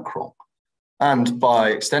for Macron? And by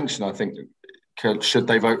extension, I think, should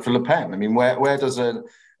they vote for Le Pen? I mean, where does a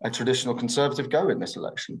traditional conservative go in this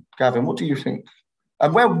election? Gavin, what do you think?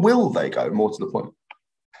 And where will they go, more to the point?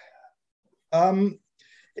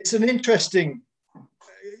 It's an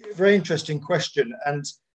very interesting question. And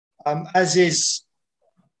as is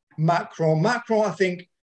Macron. Macron, I think,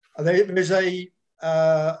 there's a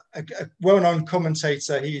well-known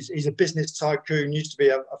commentator. He's a business tycoon, used to be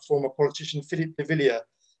a former politician, Philippe de Villiers,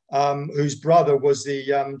 whose brother was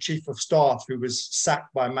the chief of staff who was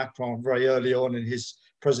sacked by Macron very early on in his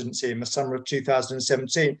presidency in the summer of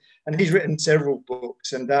 2017. And he's written several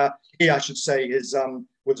books. And he, I should say,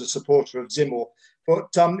 was a supporter of Zemmour.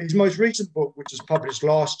 But his most recent book, which was published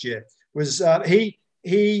last year, was he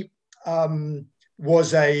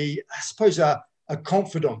was I suppose, a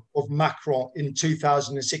confidant of Macron in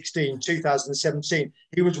 2016, 2017.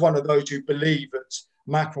 He was one of those who believed that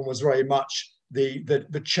Macron was very much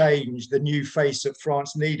the change, the new face that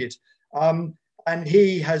France needed. And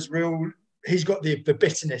he's got the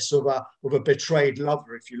bitterness of a betrayed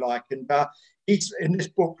lover, if you like. And in this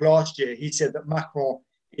book last year, he said that Macron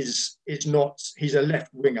is not, he's a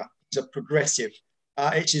left winger, he's a progressive.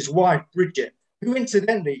 It's his wife, Brigitte, who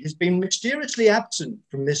incidentally has been mysteriously absent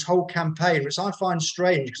from this whole campaign, which I find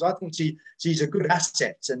strange because I think she's a good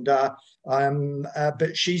asset. And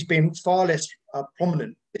but she's been far less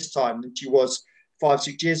prominent this time than she was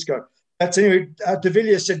 5-6 years ago. But anyway, de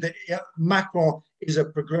Villiers said that Macron is a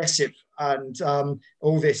progressive, and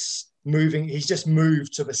all this moving, he's just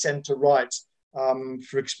moved to the centre right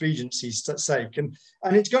for expediency's sake. And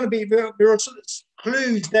it's going to be, there are sort of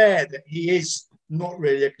clues there that he is not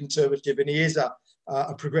really a conservative, and he is a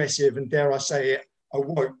progressive, and dare I say it, a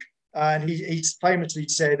woke. And he's famously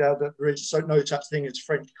said that there is no such thing as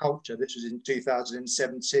French culture. This was in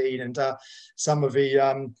 2017, and some of his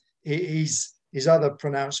other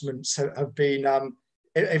pronouncements have been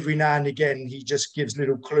every now and again he just gives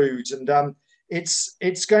little clues, and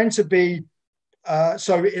it's going to be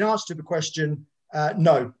so. In answer to the question,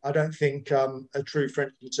 no, I don't think a true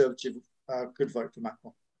French conservative could vote for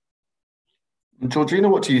Macron. Georgina,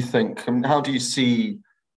 what do you think? I mean, how do you see,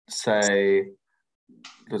 say,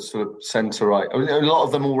 the sort of centre-right? I mean, a lot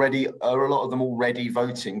of them already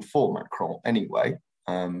voting for Macron anyway.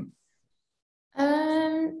 I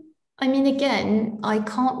mean, again, I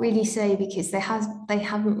can't really say because they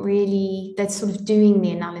haven't really. They're sort of doing the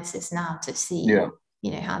analysis now to see,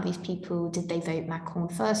 how these people, did they vote Macron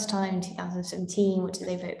first time in 2017? What did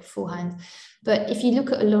they vote beforehand? But if you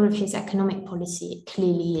look at a lot of his economic policy, it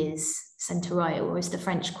clearly is centre-right, or as the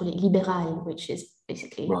French call it, libéral, which is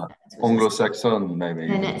basically Anglo-Saxon, maybe.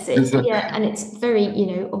 And it's very,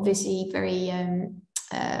 obviously very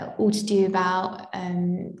all to do about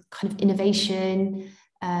kind of innovation.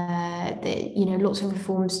 Lots of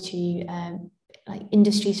reforms to like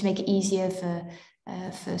industries to make it easier for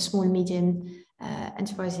for small and medium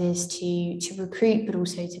enterprises to recruit, but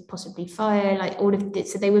also to possibly fire, like all of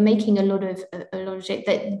this. So they were making a lot of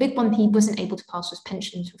the big one he wasn't able to pass was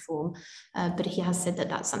pensions reform, but he has said that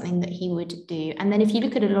that's something that he would do. And then if you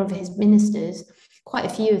look at a lot of his ministers, quite a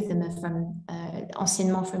few of them are from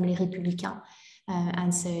anciennement from les Républicains.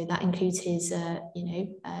 And so that includes his,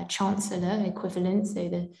 chancellor equivalent, so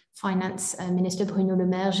the finance minister Bruno Le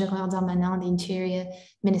Maire, Gérard Darmanin, the interior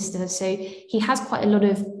minister. So he has quite a lot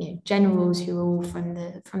of generals who are all from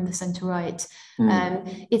the centre right.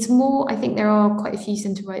 It's more, I think there are quite a few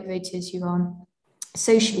centre right voters who are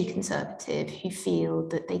socially conservative, who feel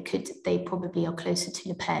that they probably are closer to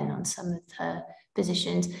Le Pen on some of her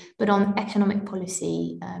positions. But on economic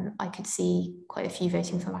policy, I could see quite a few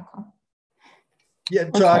voting for Macron. Yeah,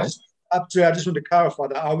 so okay. I just want to clarify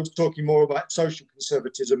that I was talking more about social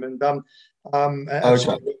conservatism and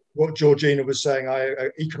absolutely what Georgina was saying.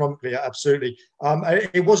 Economically, absolutely.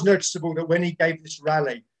 It was noticeable that when he gave this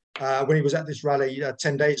rally, when he was at this rally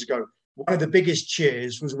 10 days ago, one of the biggest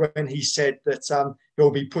cheers was when he said that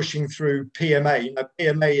he'll be pushing through PMA.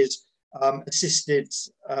 PMA is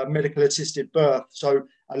medical assisted birth, so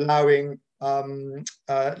allowing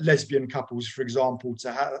lesbian couples, for example,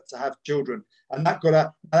 to have children. And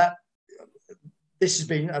this has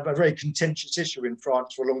been a very contentious issue in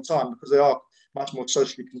France for a long time because they are much more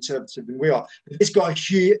socially conservative than we are. But this got a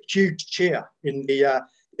huge cheer in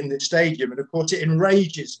the stadium, and of course it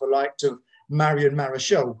enrages the likes of Marion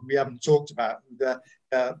Maréchal, who we haven't talked about, the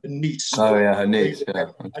niece. Oh yeah, her niece. Yeah.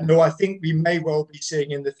 And no, I think we may well be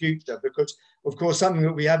seeing in the future, because of course something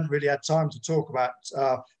that we haven't really had time to talk about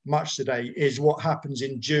much today is what happens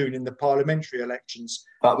in June in the parliamentary elections.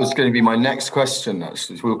 That was going to be my next question,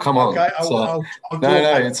 actually. We'll come on. Okay,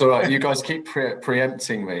 no, it's all right. You guys keep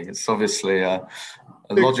preempting me. It's obviously a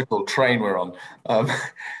logical train we're on.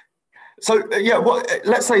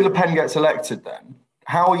 Let's say Le Pen gets elected then.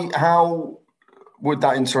 How would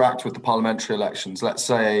that interact with the parliamentary elections? Let's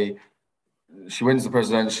say she wins the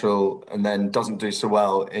presidential and then doesn't do so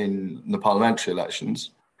well in the parliamentary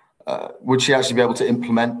elections. Would she actually be able to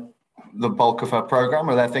implement the bulk of her program?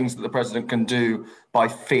 Are there things that the president can do by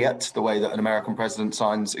fiat, the way that an American president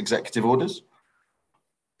signs executive orders?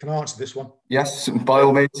 Can I answer this one? Yes, by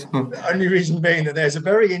all means. The only reason being that there's a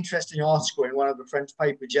very interesting article in one of the French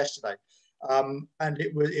papers yesterday, and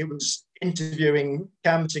it was interviewing,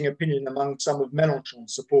 canvassing opinion among some of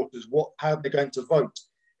Mélenchon's supporters, how they're going to vote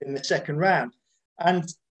in the second round. And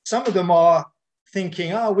some of them are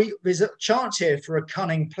thinking, there's a chance here for a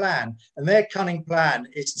cunning plan. And their cunning plan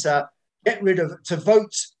is to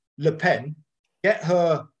vote Le Pen, get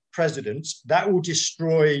her president. That will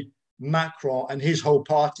destroy Macron and his whole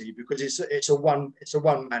party, because it's a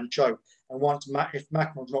one-man show. And if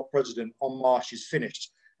Macron's not president, En Marche is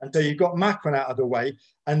finished. And so you've got Macron out of the way.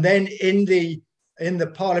 And then in the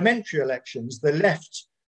parliamentary elections, the left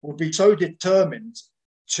will be so determined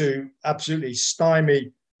to absolutely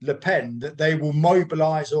stymie Le Pen that they will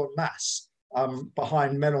mobilize en masse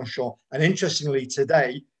behind Mélenchon. And interestingly,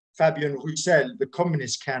 today, Fabien Roussel, the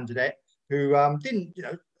communist candidate, who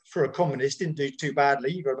for a communist didn't do too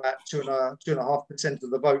badly, he got about 2.5% of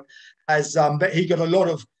the vote, but he got a lot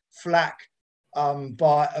of flack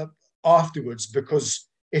afterwards, because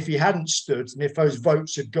if he hadn't stood and if those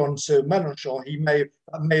votes had gone to Mélenchon,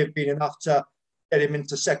 that may have been enough to get him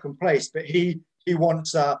into second place. But he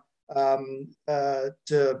wants to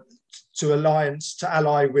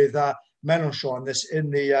ally with Mélenchon in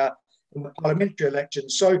the parliamentary election.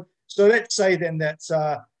 So let's say then that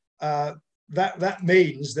that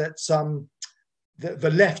means that the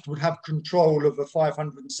left would have control of a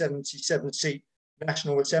 577-seat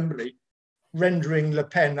National Assembly, rendering Le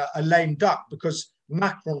Pen a lame duck, because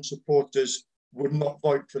Macron supporters would not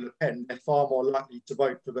vote for Le Pen. They're far more likely to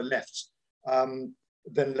vote for the left than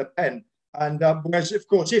Le Pen. And whereas, of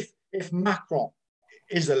course, if Macron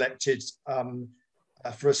is elected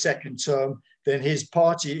for a second term, then his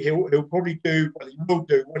party, he'll probably do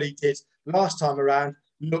what he did last time around,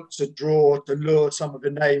 look to lure some of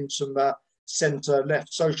the names from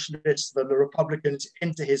centre-left socialists, the Republicans,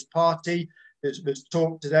 into his party. There's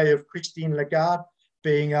talk today of Christine Lagarde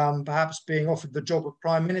perhaps being offered the job of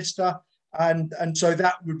Prime Minister. And so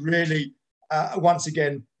that would really, once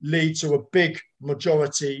again, lead to a big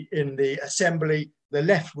majority in the Assembly. The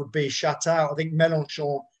left would be shut out. I think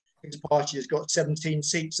Mélenchon, his party, has got 17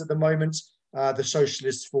 seats at the moment. The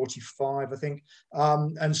Socialists 45, I think.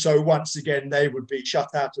 And so once again, they would be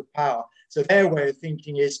shut out of power. So their way of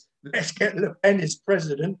thinking is, let's get Le Pen as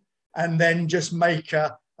president and then just make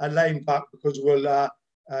a lame duck, because we'll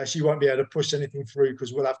she won't be able to push anything through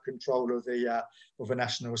because we'll have control of the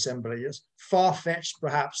National Assembly. It's far-fetched,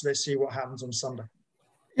 perhaps. Let's see what happens on Sunday.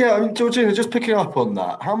 Yeah, I mean, Georgina, just picking up on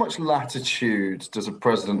that, how much latitude does a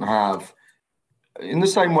president have, in the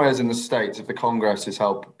same way as in the States, if Congress is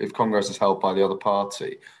held by the other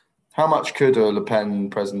party? How much could a Le Pen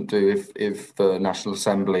president do if the National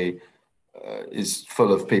Assembly is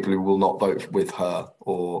full of people who will not vote with her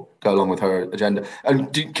or go along with her agenda?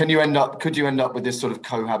 And could you end up with this sort of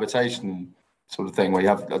cohabitation sort of thing where you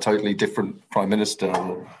have a totally different prime minister?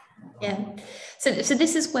 Yeah. So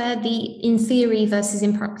this is where the in theory versus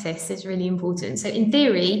in practice is really important. So in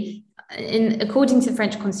theory, according to the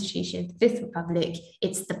French Constitution, the Fifth Republic,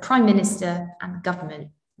 it's the prime minister and the government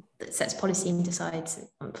that sets policy and decides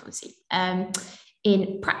on policy.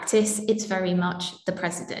 In practice, it's very much the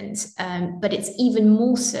president, but it's even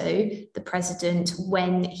more so the president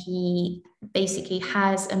when he basically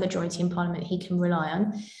has a majority in parliament he can rely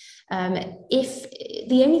on. If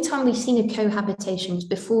the only time we've seen a cohabitation was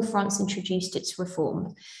before France introduced its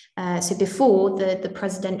reform. So before, the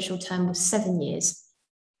presidential term was 7 years,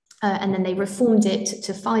 and then they reformed it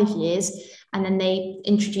to 5 years. And then they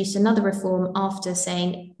introduced another reform after,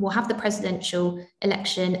 saying we'll have the presidential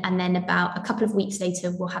election, and then about a couple of weeks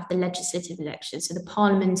later, we'll have the legislative election. So the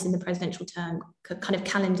parliament and the presidential term kind of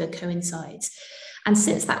calendar coincides. And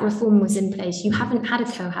since that reform was in place, you haven't had a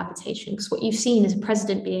cohabitation, because what you've seen is a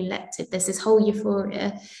president being elected, there's this whole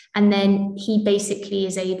euphoria, and then he basically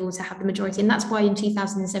is able to have the majority. And that's why in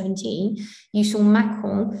 2017, you saw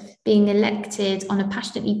Macron being elected on a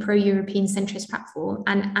passionately pro-European centrist platform,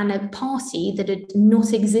 and a party that had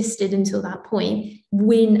not existed until that point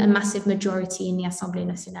win a massive majority in the Rassemblement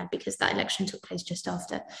National, because that election took place just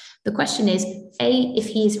after. The question is, A, if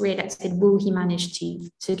he is re-elected, will he manage to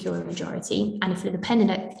secure a majority? And if Le Pen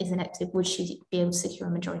is elected, would she be able to secure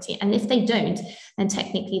a majority? And if they don't, then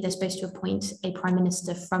technically they're supposed to appoint a prime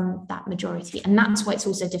minister from that majority. And that's why it's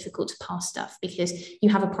also difficult to pass stuff, because you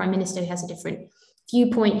have a prime minister who has a different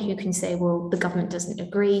viewpoint, who can say, well, the government doesn't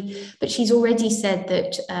agree. But she's already said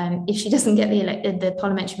that if she doesn't get the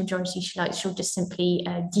parliamentary majority she likes, she'll just simply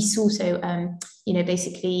dissolve,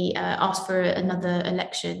 basically ask for another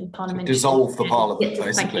election, parliamentary. Dissolve the parliament,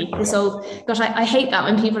 basically. Thank you. Dissolve. Gosh, I hate that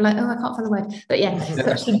when people are like, oh, I can't find the word. But yeah,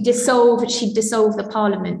 but she'd dissolve the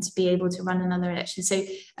parliament to be able to run another election. So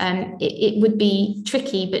it would be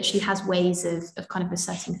tricky, but she has ways of kind of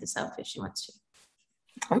asserting herself if she wants to.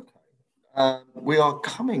 Okay. We've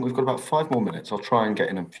got about 5 more minutes. I'll try and get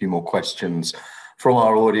in a few more questions from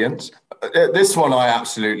our audience. This one I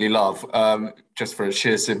absolutely love, just for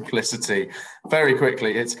sheer simplicity. Very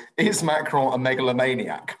quickly, is Macron a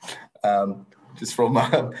megalomaniac? Just from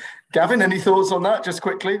Gavin, any thoughts on that? Just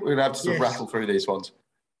quickly, we're going to have to sort of rattle through these ones.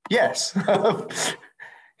 Yes.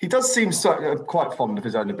 He does seem quite fond of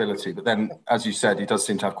his own ability, but then, as you said, he does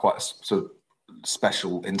seem to have quite a sort of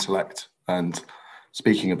special intellect and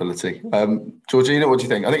speaking ability. Georgina, what do you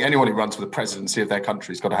think? I think anyone who runs for the presidency of their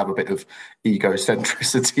country has got to have a bit of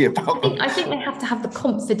egocentricity about them. I think they have to have the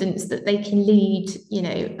confidence that they can lead,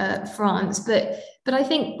 France. But I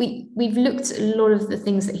think we've looked at a lot of the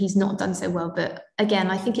things that he's not done so well. But again,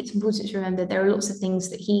 I think it's important to remember there are lots of things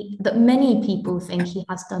that many people think he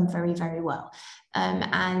has done very, very well.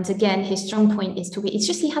 And again, his strong point is it's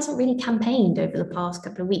just he hasn't really campaigned over the past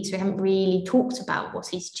couple of weeks. We haven't really talked about what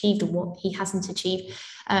he's achieved or what he hasn't achieved.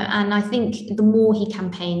 And I think the more he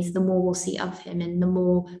campaigns, the more we'll see of him, and the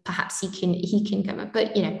more perhaps he can come up.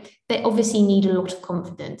 But they obviously need a lot of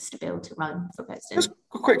confidence to be able to run for president. Just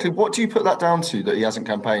quickly, what do you put that down to, that he hasn't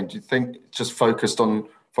campaigned? Do you think just focused on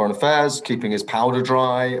foreign affairs, keeping his powder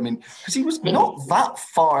dry? I mean, because he was not that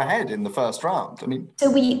far ahead in the first round. I mean, so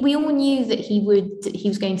we all knew that he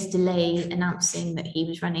was going to delay announcing that he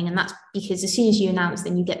was running, and that's because as soon as you announce,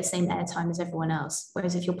 then you get the same airtime as everyone else.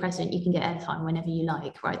 Whereas if you're president, you can get airtime whenever you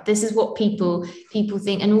like, right? This is what people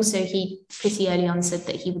think. And also, he pretty early on said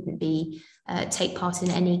that he wouldn't take part in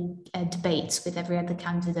any debates with every other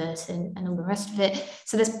candidate and all the rest of it.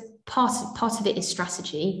 So there's part of it is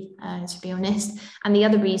strategy, to be honest, and the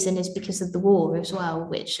other reason is because of the war as well,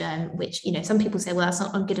 which some people say, well, that's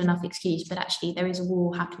not a good enough excuse, but actually there is a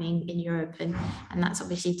war happening in Europe, and that's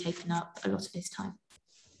obviously taken up a lot of his time.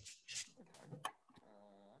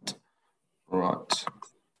 Right.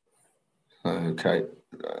 Okay.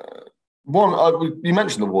 You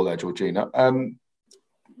mentioned the war there, Georgina.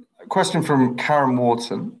 A question from Karen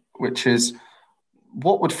Wharton, which is,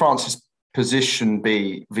 what would France's position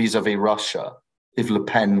be vis-a-vis Russia if Le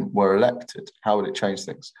Pen were elected? How would it change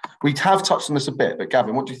things? We have touched on this a bit, but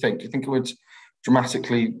Gavin, what do you think? Do you think it would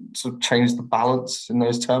dramatically sort of change the balance in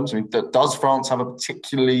those terms? I mean, does France have a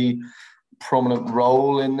particularly prominent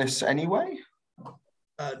role in this anyway?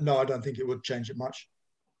 No, I don't think it would change it much.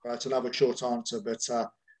 It's another short answer, but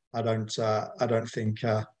I don't think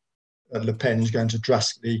Le Pen's going to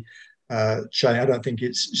drastically change. I don't think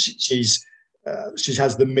she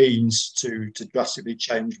has the means to drastically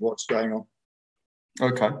change what's going on.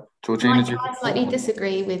 Okay, Georgina, I slightly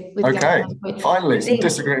disagree with okay, Gavin. finally some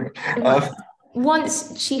disagreement.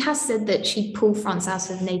 Once she has said that she'd pull France out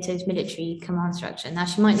of NATO's military command structure. Now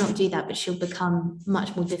she might not do that, but she'll become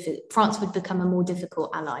much more difficult. France would become a more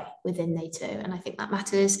difficult ally within NATO, and I think that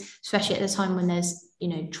matters, especially at a time when there's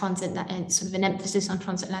sort of an emphasis on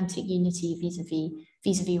transatlantic unity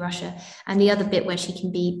vis-a-vis Russia. And the other bit where she can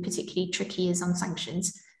be particularly tricky is on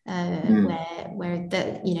sanctions. Where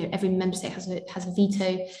every member state has a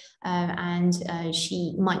veto, and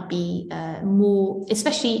she might be more,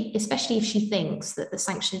 especially if she thinks that the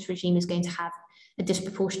sanctions regime is going to have a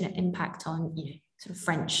disproportionate impact on sort of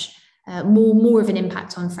French, more of an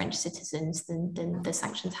impact on French citizens than the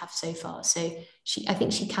sanctions have so far. So I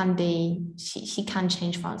think she can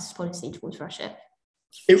change France's policy towards Russia.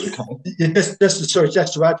 Just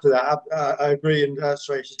to add to that, I agree, and I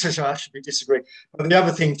should disagree. But the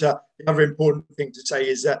other important thing to say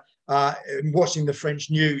is that watching the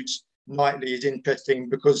French news nightly is interesting,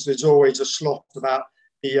 because there's always a slot about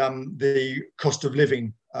the cost of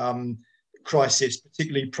living crisis,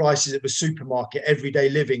 particularly prices at the supermarket, everyday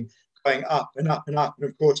living going up and up and up. And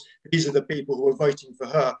of course, these are the people who are voting for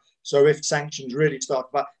her. So if sanctions really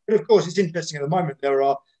start, but of course, it's interesting at the moment, there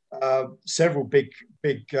are several big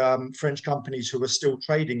French companies who are still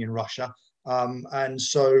trading in Russia, and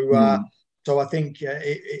so I think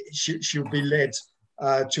she'll be led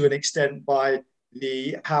to an extent by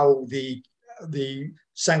how the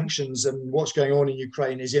sanctions and what's going on in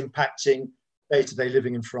Ukraine is impacting day-to-day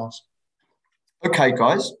living in France. Okay,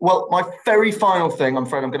 guys. Well, my very final thing, I'm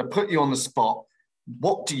afraid I'm going to put you on the spot.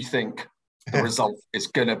 What do you think the result is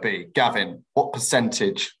going to be? Gavin, what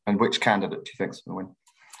percentage and which candidate do you think is going to win?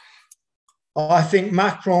 I think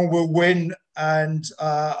Macron will win, and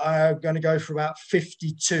I'm going to go for about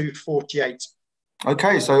 52-48.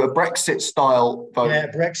 Okay, so a Brexit-style vote. Yeah,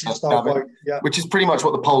 Brexit-style vote, yeah. Which is pretty much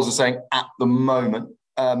what the polls are saying at the moment.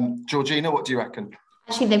 Georgina, what do you reckon?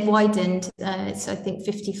 Actually, they've widened. It's, I think,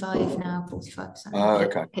 55 now, 45%.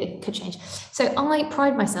 Okay. Could change. So I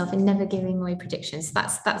pride myself in never giving away predictions.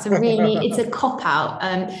 That's a really, it's a cop-out.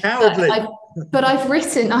 Cowardly. But I've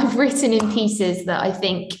written in pieces that I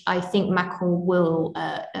think Macron will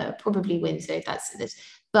probably win. So that's this.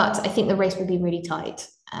 But I think the race will be really tight,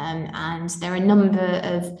 and there are a number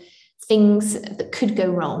of things that could go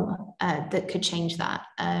wrong that could change that.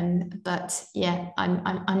 But yeah,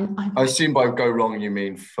 I assume by go wrong you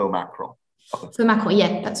mean for Macron. For Macron,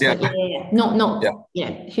 yeah, that's right. Yeah. Not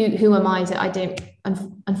who am I to, I don't,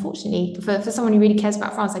 unfortunately, for someone who really cares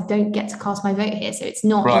about France, I don't get to cast my vote here, so it's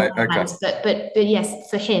not in my hands. But yes,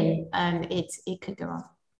 for him, it could go wrong.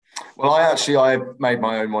 Well, I made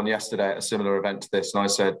my own one yesterday at a similar event to this, and I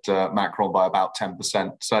said Macron by about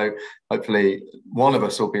 10%. So hopefully one of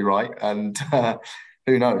us will be right, and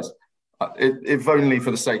who knows? If only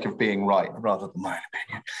for the sake of being right, rather than my own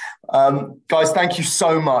opinion. Guys, thank you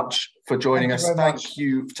so much for joining us. Thank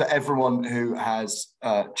you to everyone who has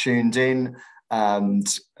tuned in. And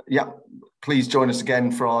yeah, please join us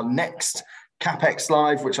again for our next CapX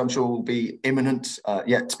Live, which I'm sure will be imminent,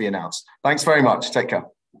 yet to be announced. Thanks very much. Take care.